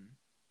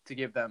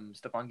give them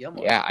Stephon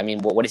Gilmore? Yeah, I mean,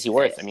 what is he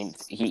worth? I mean,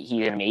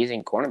 he's an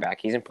amazing cornerback.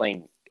 He's in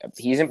playing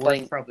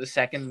probably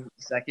second,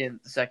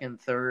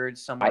 third,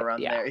 somewhere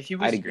around there. If he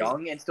was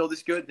young and still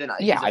this good, then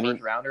he's a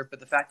first rounder. But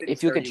the fact that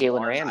if you look at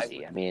Jalen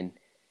Ramsey, I mean,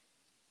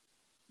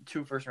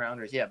 2 first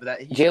rounders, yeah.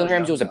 But Jalen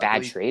Ramsey was a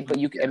bad trade, but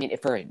I mean,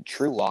 if for a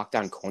true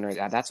lockdown corner,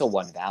 that's a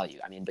 1 value.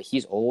 I mean, but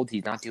he's old.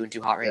 He's not doing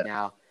too hot right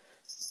now.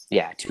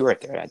 Yeah, 2 or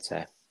 3, I'd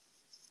say.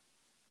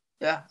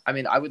 Yeah, I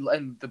mean, I would,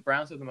 and the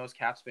Browns have the most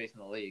cap space in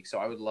the league, so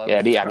I would love. Yeah,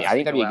 I mean, I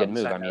think that'd be a good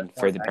move. I mean,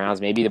 for the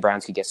Browns, maybe the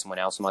Browns could get someone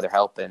else, some other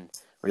help, and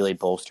really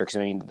bolster. Because I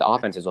mean, the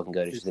offense is looking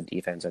good. It's just the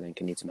defense, I think,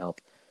 can need some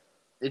help.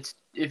 If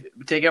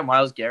take out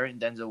Myles Garrett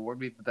and Denzel Ward,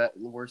 would be the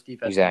worst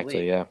defense. Exactly.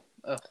 In the league.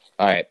 Yeah.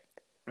 All right.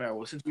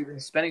 Well, since we've been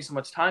spending so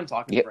much time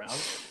talking to the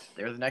Browns,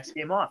 they're the next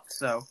game off.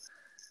 So,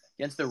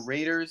 Against the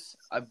Raiders,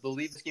 I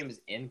believe this game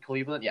is in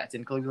Cleveland. Yeah, it's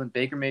in Cleveland.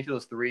 Baker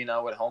Mayfield is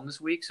 3-0 at home this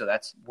week, so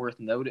that's worth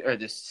noting. Or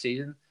this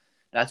season,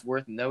 that's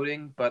worth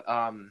noting. But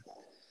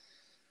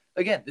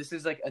again, this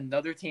is like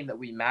another team that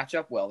we match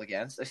up well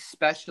against,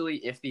 especially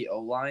if the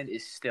O-line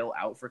is still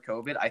out for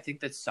COVID. I think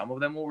that some of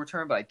them will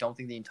return, but I don't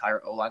think the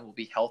entire O-line will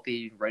be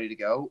healthy, ready to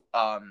go.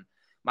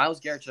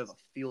 Myles Garrett should have a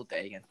field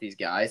day against these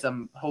guys.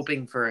 I'm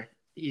hoping for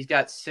 – he's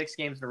got 6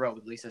 games in a row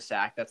with at least a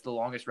sack. That's the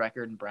longest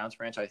record in Browns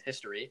franchise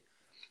history.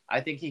 I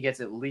think he gets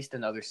at least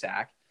another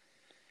sack.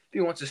 If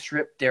he wants to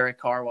strip Derek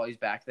Carr while he's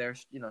back there,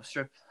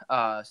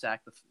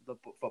 sack the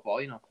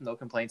football, no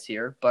complaints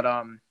here.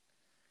 But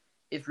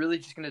it's really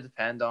just going to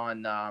depend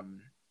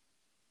on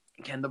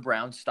can the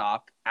Browns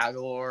stop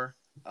Aguilar,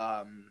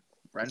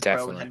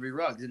 Renfro, and Henry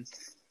Ruggs. And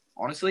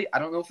honestly, I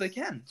don't know if they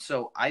can.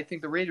 So I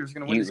think the Raiders are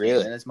going to win this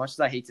game. And as much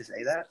as I hate to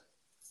say that,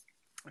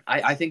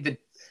 I think that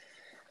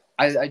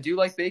I do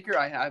like Baker.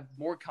 I have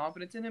more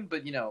confidence in him.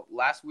 But,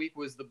 last week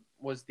was the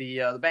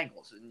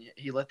Bengals. And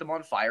he lit them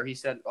on fire. He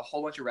set a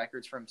whole bunch of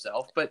records for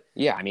himself. But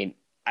yeah, I mean,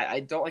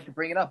 I don't like to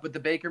bring it up, but the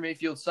Baker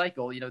Mayfield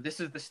cycle, this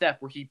is the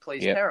step where he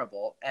plays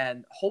terrible,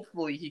 and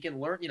hopefully he can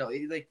learn,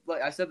 like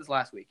I said this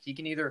last week, he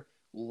can either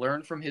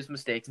learn from his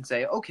mistakes and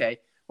say, okay,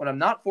 when I'm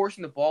not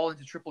forcing the ball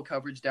into triple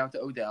coverage down to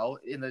Odell,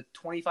 in the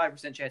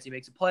 25% chance he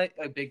makes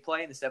a big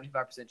play, and the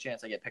 75%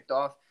 chance I get picked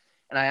off,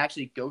 and I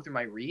actually go through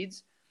my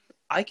reads,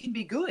 I can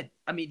be good.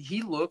 I mean,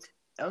 he looked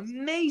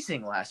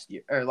amazing last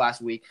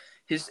week.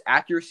 His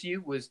accuracy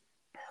was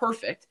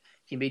perfect.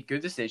 He made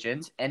good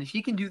decisions, and if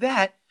he can do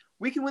that,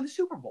 we can win the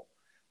Super Bowl.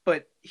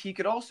 But he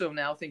could also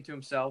now think to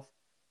himself,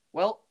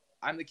 well,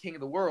 I'm the king of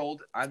the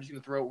world. I'm just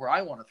going to throw it where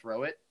I want to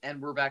throw it,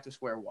 and we're back to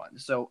square one.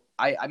 So,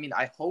 I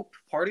hope,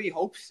 part of me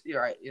hopes,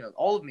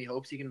 all of me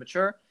hopes he can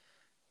mature.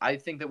 I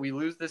think that we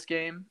lose this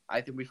game.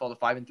 I think we fall to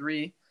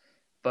 5-3.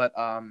 But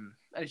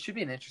it should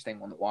be an interesting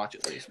one to watch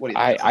at least. What do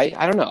you think?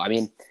 I don't know. I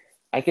mean,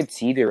 I could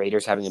see the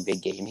Raiders having a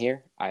big game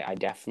here. I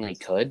definitely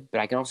could. But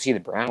I can also see the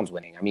Browns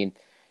winning. I mean,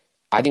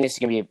 I think this is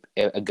going to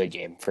be a good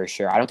game for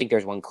sure. I don't think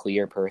there's one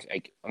clear person.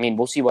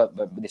 We'll see what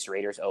this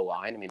Raiders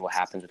O-line. What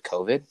happens with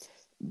COVID,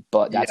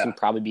 but that's going to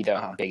probably be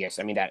the biggest.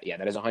 That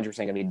is 100%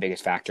 going to be the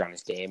biggest factor on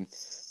this game.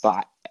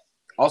 But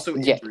also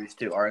injuries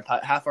too.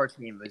 Half our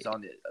team is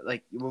on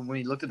the when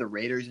we looked at the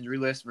Raiders injury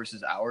list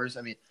versus ours.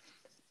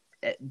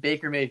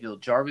 Baker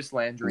Mayfield, Jarvis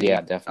Landry,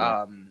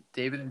 definitely.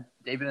 David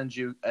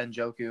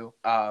Njoku,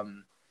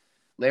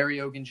 Larry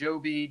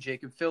Ogunjobi,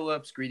 Jacob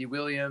Phillips, Greedy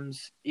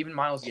Williams, even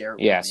Myles Garrett.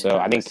 Yeah, so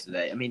I think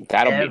today.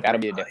 that'll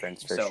be the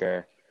difference for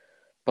sure.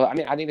 But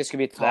I think this could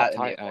be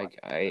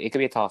it could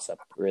be a toss up,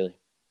 really.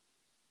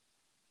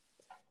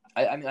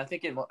 I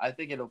think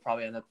it'll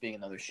probably end up being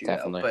another shootout.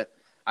 Definitely. But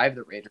I have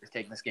the Raiders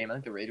taking this game. I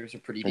think the Raiders are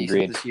pretty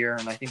decent this year,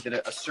 and I think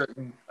that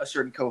a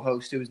certain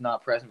co-host who is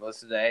not present with us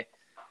today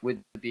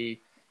would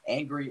be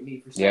angry at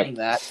me for saying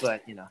that,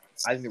 but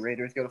I think the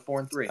Raiders go to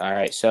 4-3. All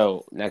right,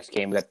 so next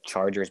game we got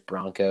Chargers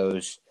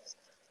Broncos.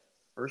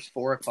 First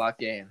 4:00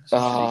 game.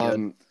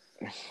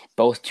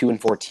 Both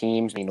 2-4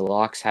 teams. The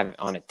Locks have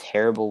on a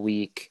terrible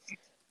week.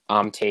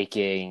 I'm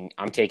taking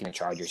the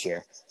Chargers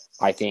here.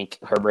 I think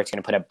Herbert's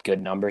going to put up good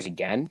numbers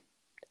again.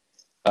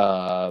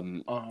 I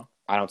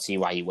don't see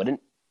why he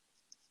wouldn't.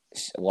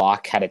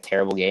 Locke had a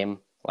terrible game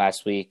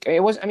last week.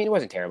 It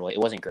wasn't terrible. It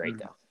wasn't great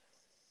though.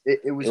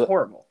 It was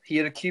horrible. He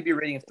had a QB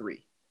rating of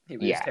 3. He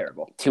was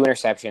terrible. 2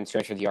 interceptions,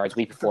 250 yards.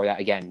 Week before that,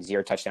 again,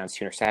 0 touchdowns,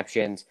 2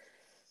 interceptions.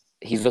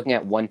 He's looking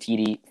at 1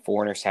 TD,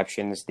 4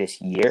 interceptions this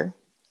year,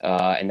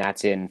 and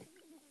that's in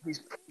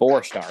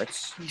 4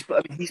 starts.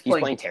 He's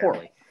playing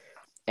terribly.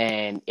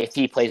 And if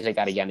he plays like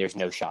that again, there's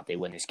no shot they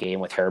win this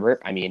game with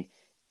Herbert.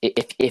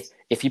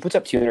 If he puts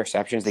up 2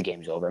 interceptions, the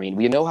game's over.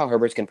 We know how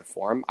Herbert's going to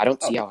perform. I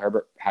don't see how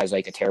Herbert has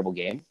a terrible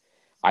game.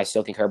 I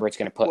still think Herbert's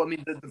going to put. Well,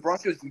 the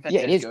Broncos defense.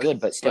 Yeah, it is good,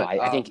 but still,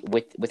 I think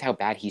with how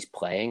bad he's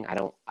playing, I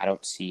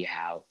don't see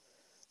how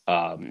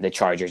the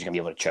Chargers are going to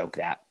be able to choke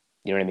that.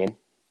 You know what I mean?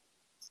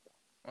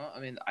 Well,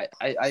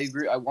 I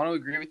agree. I want to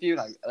agree with you.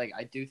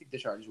 I do think the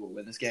Chargers will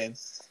win this game.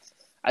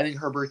 I think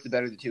Herbert's the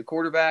better of the 2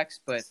 quarterbacks,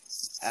 but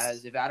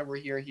as if Adam were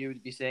here, he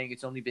would be saying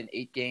it's only been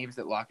 8 games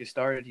that Locke has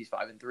started. He's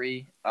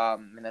 5-3,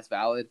 and that's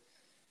valid.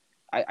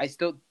 I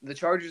still the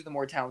Chargers are the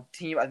more talented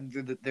team. I think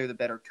they're the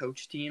better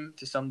coach team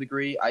to some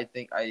degree. I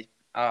think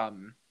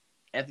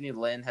Anthony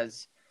Lynn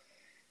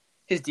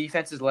his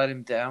defense has let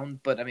him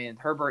down, but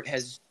Herbert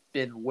has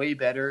been way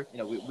better.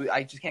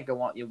 I just can't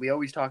go on. We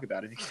always talk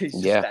about it because it's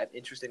just that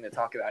interesting to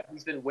talk about.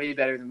 He's been way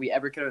better than we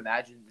ever could have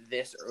imagined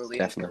this early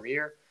in his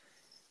career.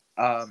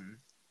 I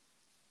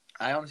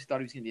honestly thought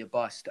he was going to be a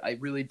bust. I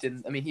really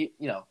didn't.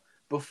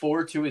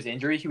 Before to his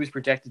injury, he was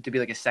projected to be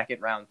like a second,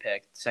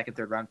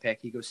 third round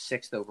pick. He goes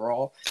 6th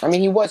overall.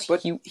 He was.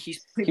 But he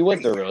was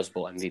the Rose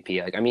Bowl MVP.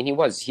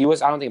 He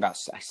was. I don't think about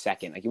a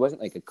second. He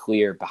wasn't a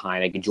clear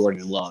behind a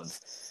Jordan Love.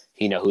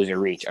 Who's a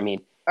reach. All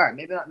right,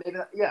 maybe not.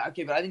 Yeah,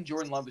 okay, but I think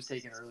Jordan Love was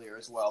taken earlier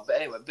as well. But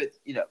anyway,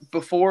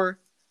 before,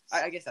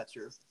 I guess that's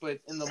true. But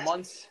in the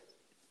months,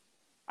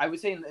 I would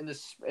say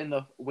in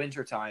the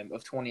winter time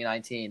of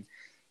 2019,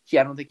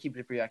 I don't think he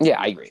would project. Yeah,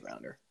 I agree.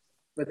 Rounder.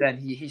 but then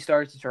he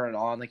starts to turn it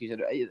on, like you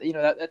said.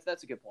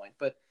 That's a good point.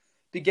 But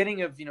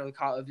beginning of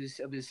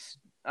his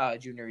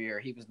junior year,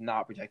 he was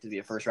not projected to be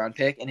a first round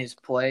pick, and his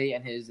play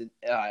and his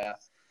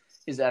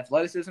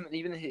athleticism and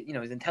even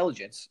his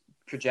intelligence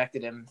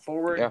projected him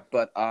forward. Yeah.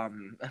 But we're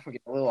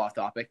getting a little off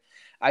topic.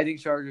 I think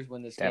Chargers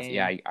win this game.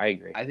 Yeah, I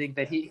agree. I think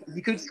that he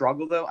could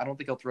struggle though. I don't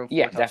think he'll throw 4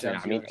 definitely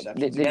touchdowns. not. I mean, interceptions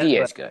the again, D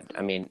is good.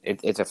 I mean,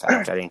 it's a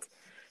fact. I think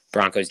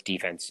Broncos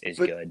defense is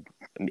good.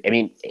 I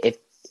mean,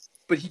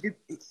 but he did.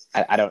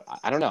 I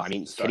don't know. I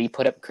mean, could he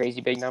put up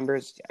crazy big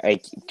numbers?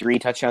 Like 3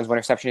 touchdowns, 1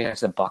 interception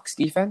against the Bucs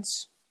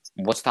defense?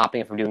 What's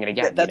stopping him from doing it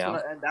again? And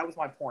that was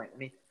my point. I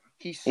mean,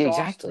 he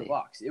sauced the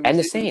Bucs. And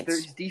the Saints. It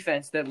was his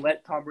defense that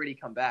let Tom Brady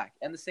come back,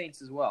 and the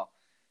Saints as well.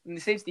 And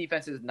the Saints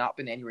defense has not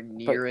been anywhere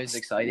near as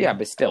exciting. Yeah,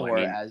 but still,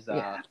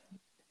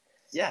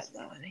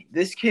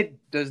 this kid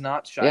does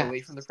not shy away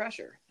from the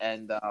pressure,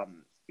 and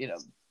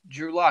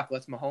Drew Lock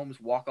lets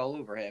Mahomes walk all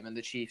over him, and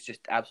the Chiefs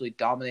just absolutely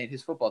dominate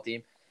his football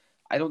team.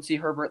 I don't see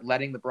Herbert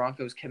letting the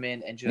Broncos come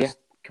in and just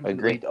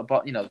completely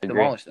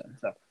demolish them.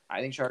 So I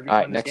think Chargers. All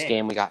right, next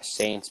game we got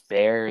Saints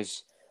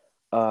Bears.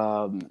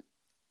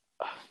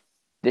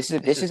 This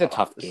is a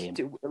tough game.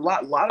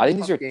 I think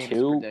these are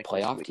 2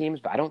 playoff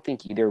teams, but I don't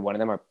think either one of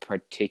them are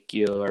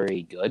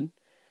particularly good.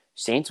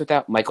 Saints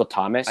without Michael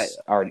Thomas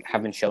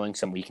have been showing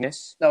some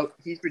weakness. No,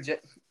 okay.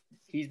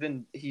 He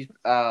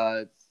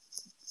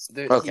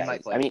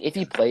might play. I mean, if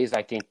he plays,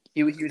 I think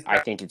I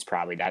think it's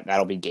probably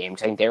that'll be game.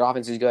 Because I think their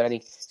offense is good. I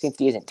think Saints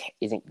D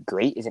isn't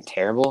great, isn't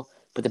terrible,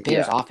 but the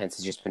Bears' offense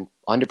has just been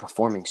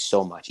underperforming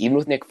so much. Even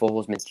with Nick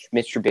Foles,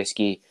 Mitch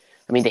Trubisky.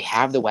 I mean, they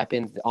have the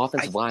weapons. The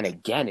offensive line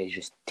again is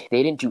just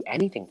they didn't do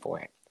anything for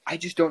it. I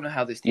just don't know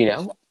how this team.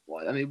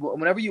 I mean,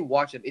 whenever you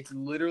watch them, it's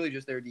literally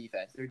just their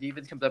defense. Their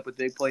defense comes up with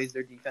big plays.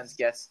 Their defense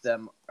gets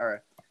the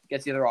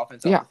other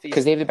offense. Yeah,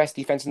 because they have the best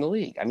defense in the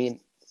league. I mean,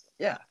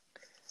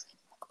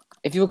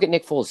 if you look at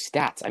Nick Foles'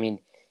 stats, I mean,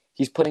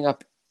 he's putting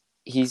up.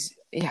 He's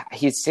 6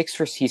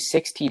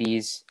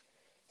 TDs,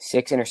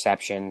 6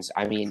 interceptions.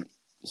 I mean,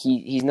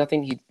 he's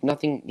doing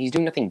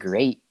nothing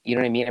great. You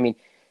know what I mean? I mean.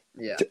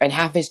 Yeah. And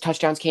half his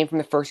touchdowns came from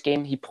the first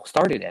game he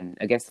started in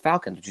against the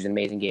Falcons, which was an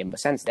amazing game. But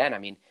since then, I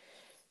mean,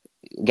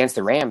 against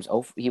the Rams,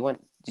 he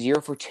went 0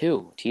 for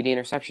 2 TD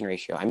interception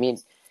ratio. I mean,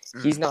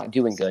 he's not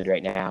doing good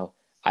right now.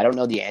 I don't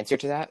know the answer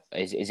to that.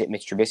 Is it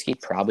Mitch Trubisky?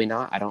 Probably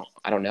not. I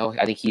don't know.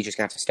 I think he's just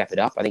gonna have to step it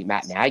up. I think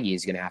Matt Nagy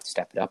is gonna have to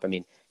step it up. I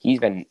mean, he's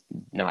been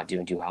not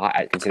doing too hot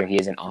considering he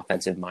is an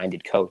offensive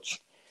minded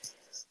coach.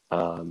 I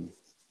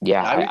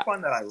would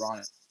find that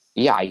ironic.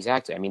 Yeah,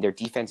 exactly. I mean, their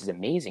defense is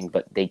amazing,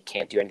 but they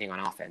can't do anything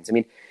on offense. I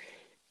mean,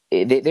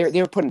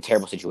 they were put in a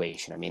terrible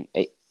situation. I mean,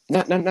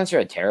 not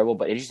necessarily terrible,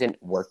 but it just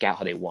didn't work out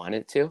how they wanted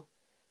it to.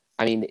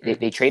 I mean,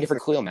 they traded for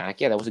Khalil Mack.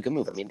 Yeah, that was a good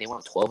move. I mean, they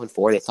went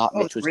 12-4. They thought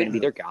Mitch was going to be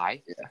their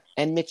guy,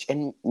 and Mitch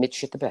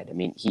shit the bed. I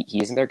mean,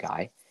 he isn't their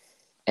guy,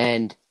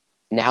 and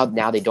now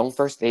they don't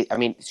first. They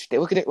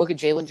look at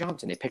Jalen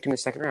Johnson. They picked him in the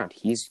second round.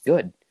 He's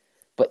good,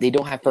 but they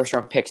don't have first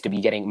round picks to be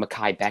getting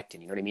Mekhi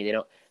Becton. You know what I mean? They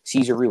don't.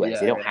 Cesar Ruiz.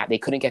 They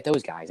couldn't get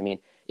those guys. I mean,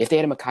 if they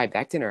had a Mekhi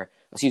Becton or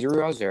a Cesar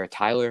Ruiz or a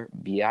Tyler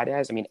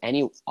Biadasz, I mean,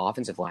 any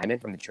offensive lineman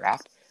from the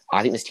draft,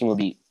 I think this team will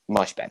be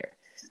much better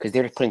because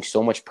they're just putting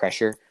so much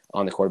pressure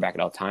on the quarterback at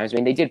all times. I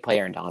mean, they did play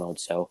Aaron Donald,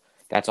 so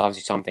that's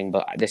obviously something,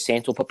 but the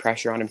Saints will put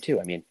pressure on him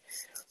too. I mean,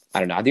 I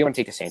don't know. I do want to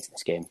take the Saints in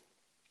this game.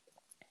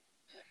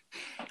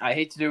 I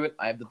hate to do it.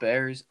 I have the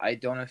Bears. I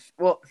don't have –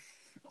 well,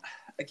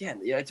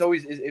 again, it's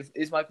always –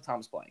 is Michael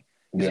Thomas playing?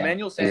 Because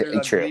Emmanuel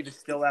Sanders, I believe, is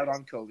still out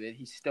on COVID.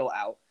 He's still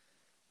out.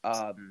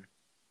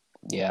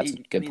 That's a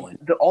good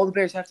point. All the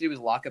Bears have to do is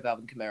lock up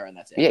Alvin Kamara, and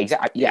that's it. Yeah,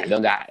 exactly. Yeah, no,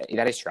 that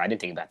is true. I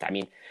didn't think about that. I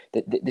mean,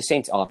 the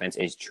Saints' offense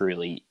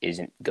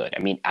isn't good. I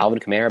mean, Alvin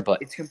Kamara,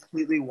 but it's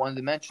completely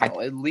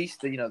one-dimensional. At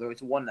least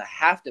it's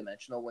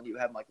 1.5-dimensional when you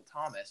have Michael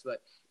Thomas.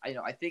 But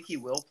I think he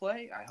will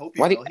play. I hope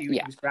he will.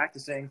 He was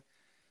practicing.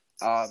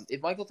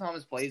 If Michael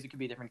Thomas plays, it could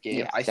be a different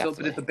game. Yeah,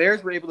 but if the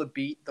Bears were able to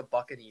beat the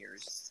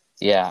Buccaneers.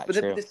 Yeah, but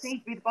true. The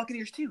Saints beat the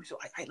Buccaneers too, so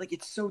I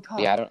it's so tough.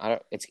 Yeah, I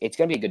don't. It's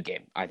gonna be a good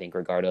game, I think,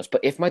 regardless.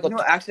 But if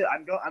Michael, actually,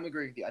 I'm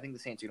agreeing with you. I think the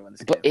Saints are gonna win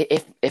this game.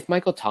 But if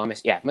Michael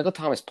Thomas, if Michael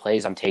Thomas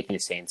plays, I'm taking the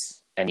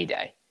Saints any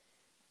day.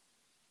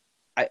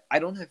 I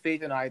don't have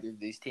faith in either of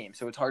these teams,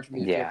 so it's hard for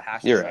me to feel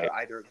passionate about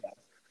either of them.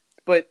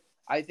 But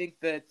I think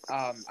that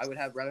I would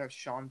rather have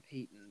Sean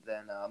Payton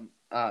than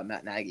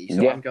Matt Nagy,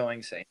 so I'm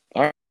going Saints.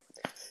 All right.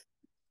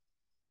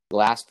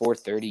 Last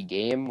 4:30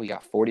 game, we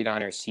got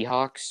 49ers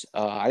Seahawks.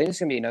 I think it's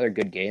gonna be another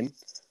good game,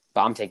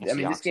 but I'm taking Seahawks. I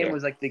mean, this game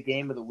was like the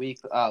game of the week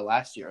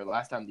last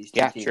time these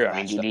two teams. Yeah, true.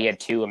 I mean, we had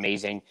 2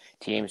 amazing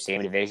teams,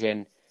 same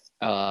division.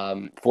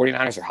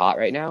 49ers are hot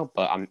right now,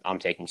 but I'm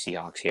taking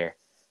Seahawks here.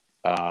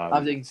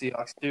 I'm taking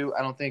Seahawks too.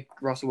 I don't think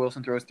Russell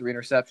Wilson throws 3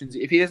 interceptions.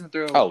 If he doesn't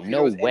throw,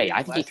 no way!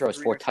 I think he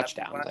throws 4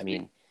 touchdowns. I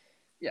mean,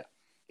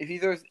 if he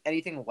throws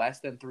anything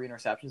less than 3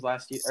 interceptions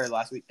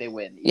last week, they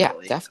win easily. Yeah,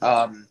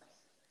 definitely.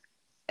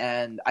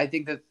 And I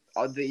think that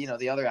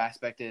the other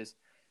aspect is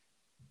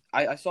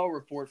I saw a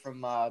report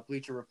from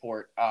Bleacher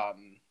Report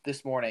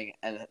this morning,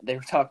 and they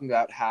were talking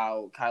about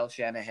how Kyle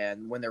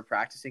Shanahan, when they're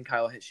practicing,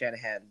 Kyle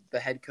Shanahan, the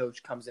head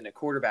coach, comes in at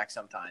quarterback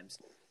sometimes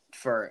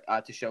for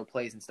to show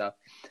plays and stuff.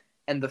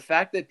 And the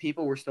fact that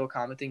people were still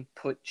commenting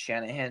put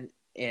Shanahan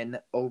in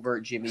over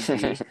Jimmy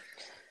G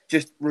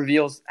just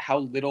reveals how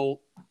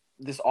little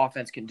this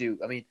offense can do.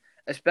 I mean,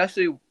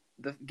 especially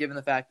given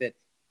the fact that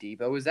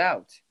Debo is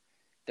out.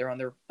 They're on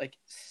their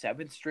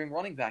seventh string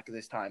running back at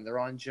this time. They're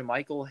on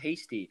JaMychal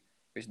Hasty.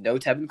 There's no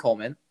Tevin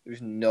Coleman.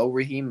 There's no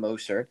Raheem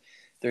Mostert.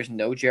 There's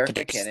no Jarek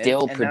McKinnon.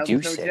 Still and producing.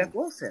 now there's no Jeff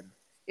Wilson.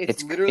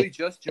 It's literally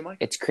just JaMychal.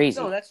 It's crazy.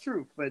 No, that's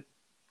true. But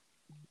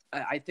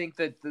I think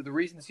that the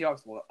reason the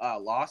Seahawks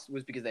lost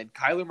was because they had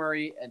Kyler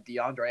Murray and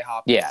DeAndre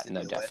Hopkins. Yeah,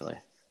 no, definitely.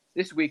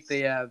 This week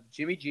they have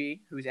Jimmy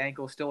G, whose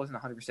ankle still isn't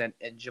 100%,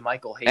 and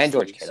JaMychal Hasty. And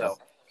George Kittle.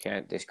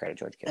 Can't discredit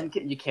George Kittle.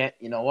 And you can't.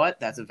 You know what?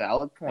 That's a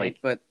valid point.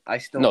 But I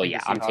still. No,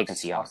 yeah, I'm taking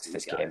Seahawks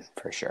this game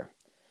for sure.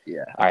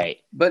 Yeah. All right.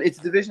 But it's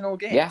a divisional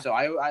game. Yeah. So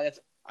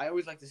I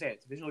always like to say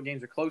it. Divisional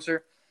games are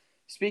closer.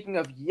 Speaking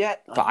of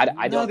yet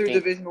another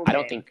divisional game. I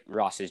don't think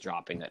Ross is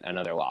dropping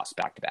another loss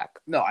back to back.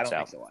 No, I don't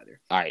think so either.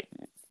 All right.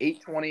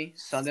 8:20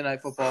 Sunday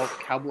Night Football,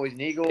 Cowboys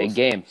and Eagles. Big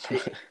game.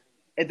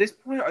 At this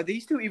point, are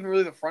these two even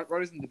really the front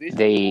runners in the division?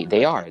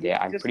 They are.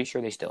 I'm pretty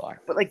sure they still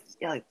are. But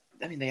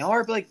they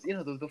are. But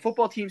the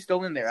football team's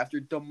still in there after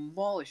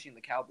demolishing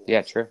the Cowboys.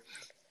 Yeah, true.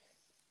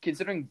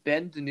 Considering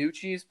Ben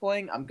DiNucci is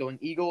playing, I'm going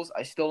Eagles.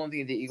 I still don't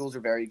think the Eagles are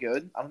very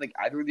good. I don't think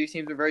either of these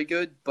teams are very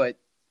good. But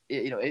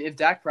if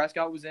Dak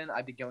Prescott was in,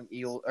 I'd be going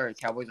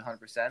Cowboys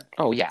 100%.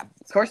 Oh yeah.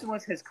 Carson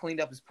Wentz has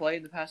cleaned up his play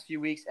in the past few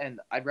weeks, and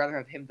I'd rather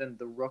have him than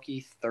the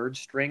rookie third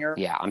stringer.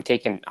 Yeah, I'm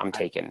taking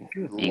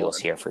Eagles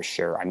here for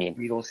sure. I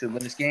mean, Eagles should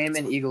win this game,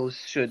 and Eagles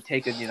should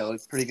take a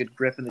pretty good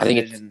grip in the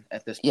division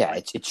at this point. Yeah,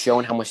 it's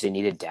showing how much they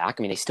needed Dak.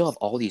 I mean, they still have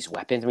all these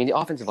weapons. I mean, the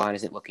offensive line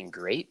isn't looking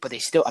great, but they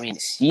still. I mean,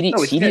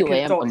 CeeDee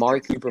Lamb,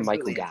 Amari Cooper,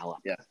 Michael Gallup,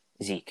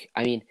 Zeke.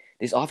 I mean,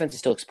 this offense is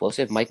still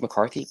explosive. Mike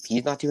McCarthy,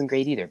 he's not doing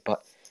great either,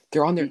 but.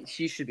 They're on their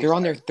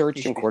third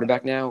string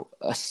quarterback now,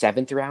 a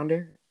seventh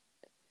rounder.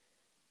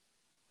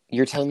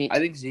 You're telling me? I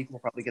think Zeke will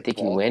probably get the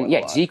ball. They can win.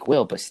 Yeah, Zeke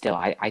will, but still,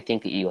 I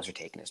think the Eagles are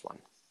taking this one.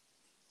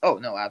 Oh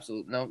no,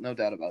 absolutely, no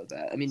doubt about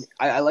that. I mean,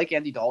 I like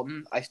Andy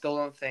Dalton. I still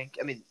don't think.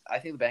 I mean, I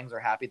think the Bengals are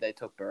happy they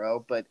took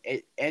Burrow, but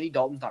Andy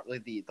Dalton's not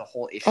really the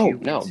whole issue. Oh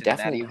no,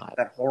 definitely not.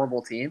 That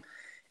horrible team,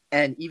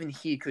 and even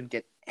he couldn't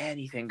get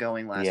anything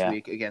going last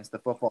week against the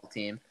football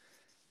team.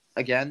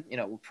 Again,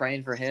 we're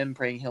praying for him,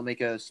 praying he'll make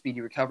a speedy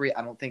recovery.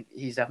 I don't think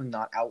he's definitely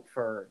not out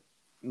for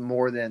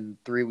more than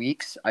 3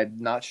 weeks. I'm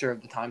not sure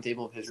of the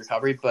timetable of his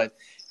recovery, but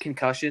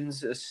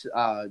concussions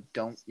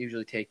don't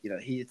usually take.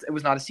 It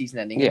was not a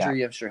season-ending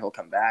injury. I'm sure he'll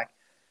come back.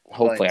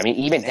 Hopefully, I mean,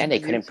 even then they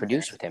couldn't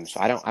produce with him,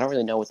 so I don't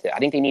really know what. I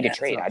think they need a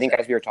trade. I think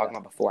as we were talking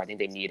about before, I think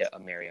they need a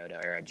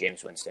Mariota or a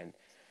James Winston.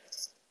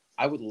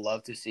 I would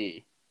love to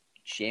see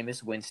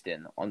Jameis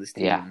Winston on this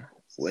team. Yeah.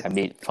 That'd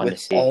be fun to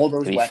see. All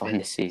those weapons, fun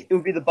to see. It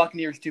would be the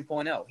Buccaneers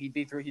 2.0.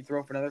 He'd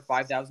throw for another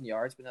 5,000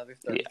 yards, but another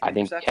 30.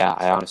 Yeah,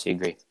 I honestly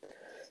agree.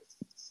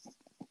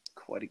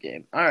 Quite a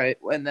game. All right,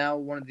 and now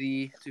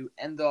to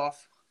end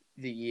off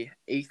the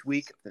 8th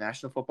week of the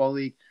National Football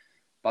League,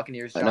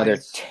 Buccaneers. Another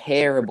Giants.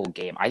 terrible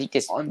game. I think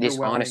this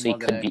honestly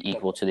could be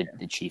equal to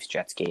the Chiefs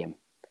Jets game.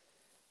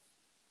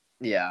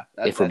 Yeah,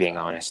 if we're being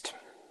honest.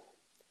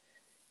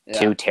 Yeah.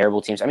 Two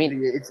terrible teams. I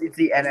mean, it's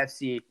the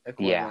NFC equivalent.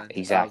 Yeah,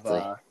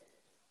 exactly.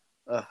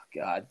 Oh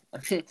God! I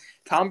mean,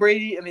 Tom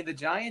Brady. I mean, the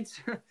Giants.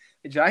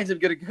 The Giants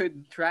have got a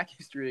good track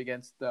history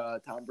against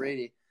Tom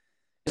Brady.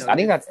 I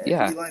think that's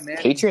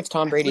Patriots.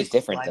 Tom Brady's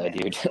different though,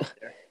 dude.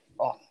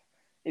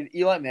 If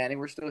Eli Manning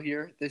were still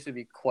here, this would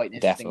be quite an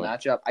interesting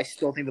matchup. I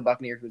still think the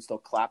Buccaneers would still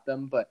clap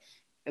them, but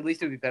at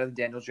least it would be better than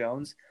Daniel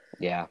Jones.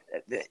 Yeah,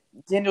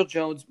 Daniel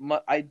Jones.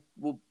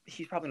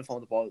 He's probably going to fumble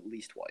the ball at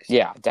least twice.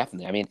 Yeah,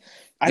 definitely. I mean,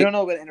 I don't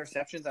know about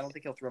interceptions. I don't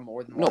think he'll throw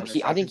more than one.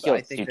 I think he'll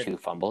do 2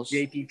 fumbles.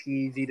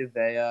 JPP, Vita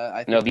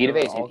Vea. Vita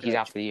Vea, he's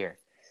out for the year.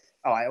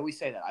 Oh, I always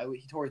say that.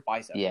 He tore his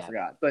bicep. Yeah. I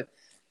forgot. But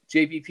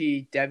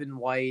JPP, Devin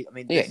White. I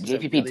mean,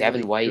 JPP, really,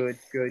 Devin White,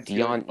 good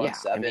Dion. Yeah,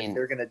 I mean,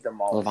 they're going to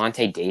demolish.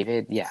 Levante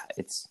David. Yeah,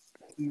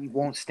 he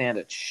won't stand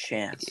a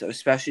chance. So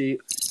especially,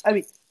 I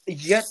mean,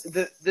 yet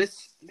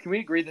this. Can we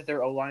agree that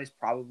their O-line is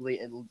probably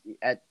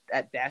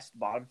at best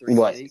bottom 3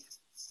 league?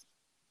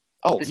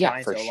 Oh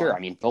yeah, for sure. I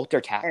mean, both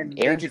their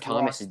Andrew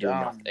Thomas is doing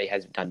nothing. He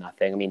has done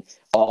nothing. I mean,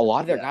 a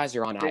lot of their guys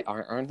are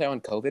aren't they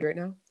on COVID right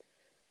now?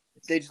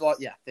 They just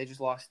lost. Yeah, they just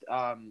lost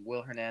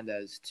Will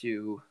Hernandez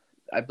to.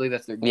 I believe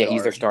that's their. Yeah,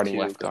 he's their starting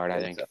left guard.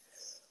 I think.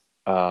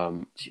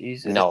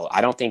 Jesus. No,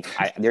 I don't think.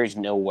 There's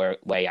no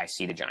way I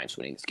see the Giants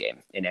winning this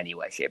game in any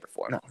way, shape, or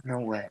form. No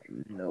way.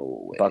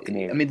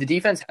 Buccaneers. I mean, the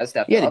defense has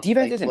stepped up. Yeah, the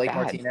defense isn't Blake bad.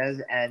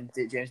 Martinez and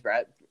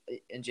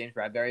James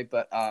Bradbury,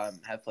 but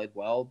have played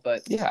well.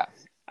 But yeah,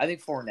 I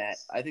think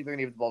Fournette. I think they're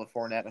gonna give the ball to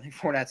Fournette. I think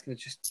Fournette's gonna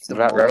just. What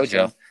about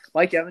Rojo?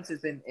 Mike Evans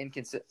has been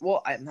inconsistent.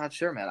 Well, I'm not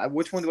sure, man.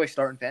 Which one do I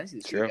start in fantasy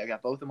this week? I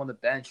got both of them on the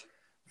bench.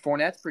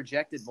 Fournette's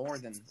projected more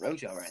than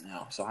Rojo right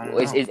now, so I don't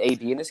know. Is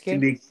AB in this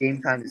game? It's gonna be a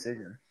game time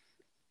decision.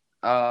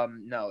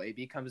 No,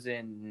 AB comes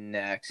in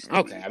next.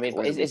 Okay, week I mean, or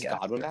but the is week after.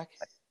 Godwin back?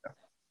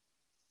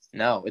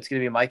 No, it's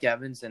gonna be Mike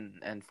Evans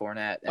and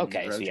Fournette and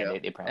Okay, so yeah, Rojo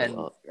they probably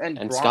won't. and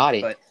And Gronk,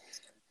 Scotty. but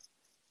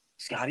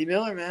Scotty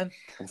Miller, man.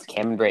 And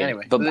Cameron Brate.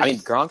 Anyway, But I mean,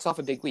 Gronk's off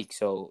a big week,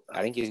 so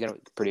I think he's going to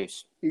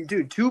produce.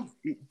 dude, two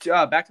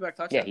back-to-back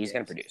touchdowns. Yeah, he's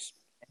going to produce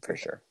for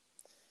sure.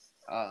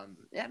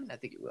 Yeah, I mean, I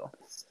think he will.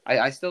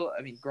 I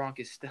mean, Gronk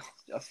is still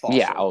a fossil.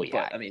 Yeah, oh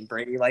yeah. But, I mean,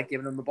 Brady liked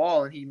giving him the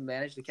ball, and he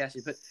managed to catch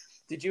it. But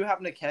did you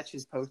happen to catch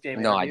his post-game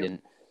interview? No, I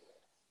didn't.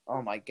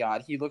 Oh my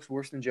God, he looks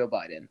worse than Joe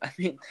Biden. I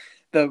mean,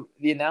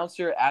 the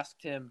announcer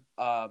asked him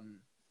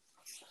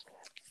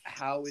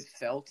how it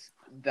felt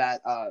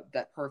that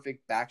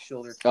perfect back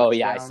shoulder touchdown. Oh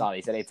yeah, I saw it.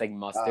 He said it's like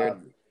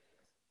mustard.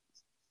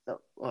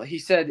 Well, he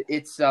said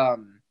it's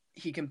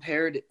he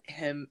compared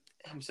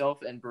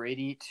himself and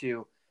Brady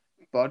to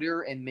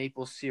butter and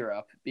maple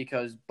syrup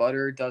because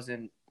butter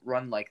doesn't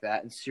run like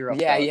that and syrup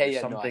Yeah.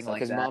 something No, like that.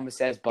 because Mama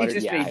says butter.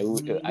 just Yeah, made I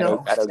don't no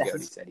get what he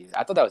sense. said either.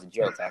 I thought that was a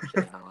joke,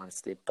 actually,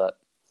 honestly. But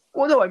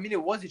Well, no, I mean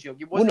it was a joke.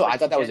 It well, wasn't no, like I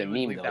thought that was a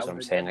genuinely meme. believed Though, is that what I'm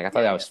was saying. Like I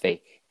thought that was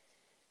fake.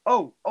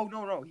 Oh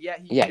no, yeah,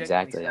 he Yeah, genuinely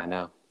exactly. said I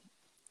know.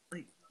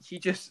 Like,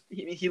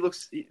 he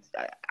looks.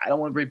 I don't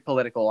want to be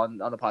political on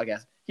the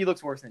podcast. He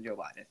looks worse than Joe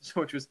Biden,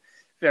 which was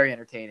very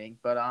entertaining.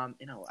 But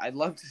I'd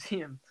love to see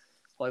him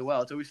play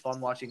well. It's always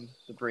fun watching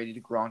the Brady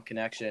to Gronk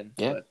connection.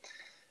 Yeah. But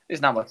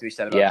there's not much to be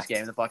said about this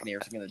game. The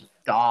Buccaneers are going to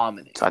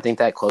dominate. So I think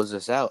that closes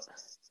us out.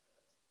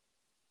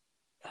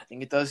 I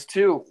think it does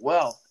too.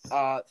 Well,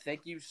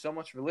 thank you so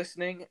much for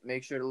listening.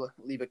 Make sure to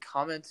leave a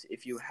comment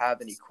if you have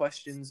any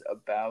questions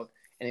about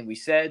anything we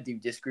said. Do you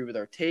disagree with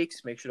our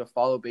takes? Make sure to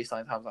follow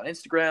Baseline Times on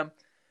Instagram.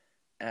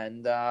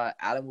 And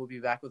Adam will be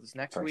back with us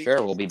next week. For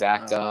sure. We'll be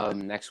back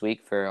next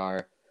week for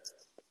our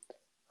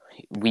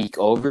week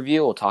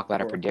overview. We'll talk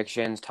about our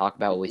predictions, talk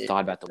about what we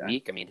thought about the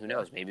week. I mean, who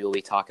knows? Maybe we'll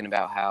be talking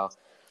about how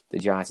the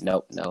Giants.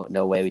 No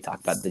way we talk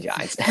about the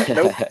Giants.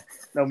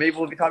 No, maybe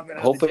we'll be talking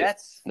about how the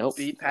Jets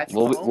beat Patrick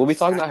Mahomes. We'll be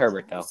talking about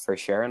Herbert though, for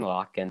sure, and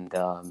Locke, and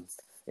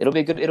it'll be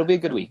a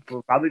good week.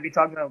 We'll probably be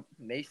talking about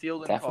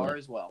Mayfield and Carr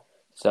as well.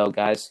 So,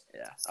 guys.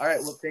 Yeah. All right.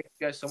 Well, thank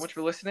you guys so much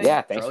for listening.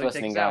 Yeah, thanks for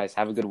listening, guys.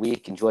 Have a good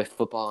week. Enjoy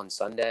football on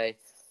Sunday.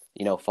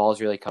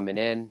 Fall's really coming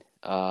in.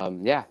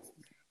 Yeah,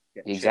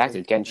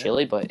 exactly. It's getting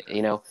chilly, but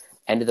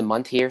end of the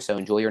month here, so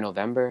enjoy your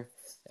November,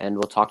 and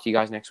we'll talk to you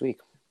guys next week.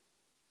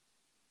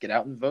 Get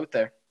out and vote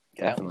there.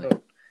 Get out and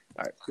vote.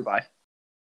 All right. Goodbye.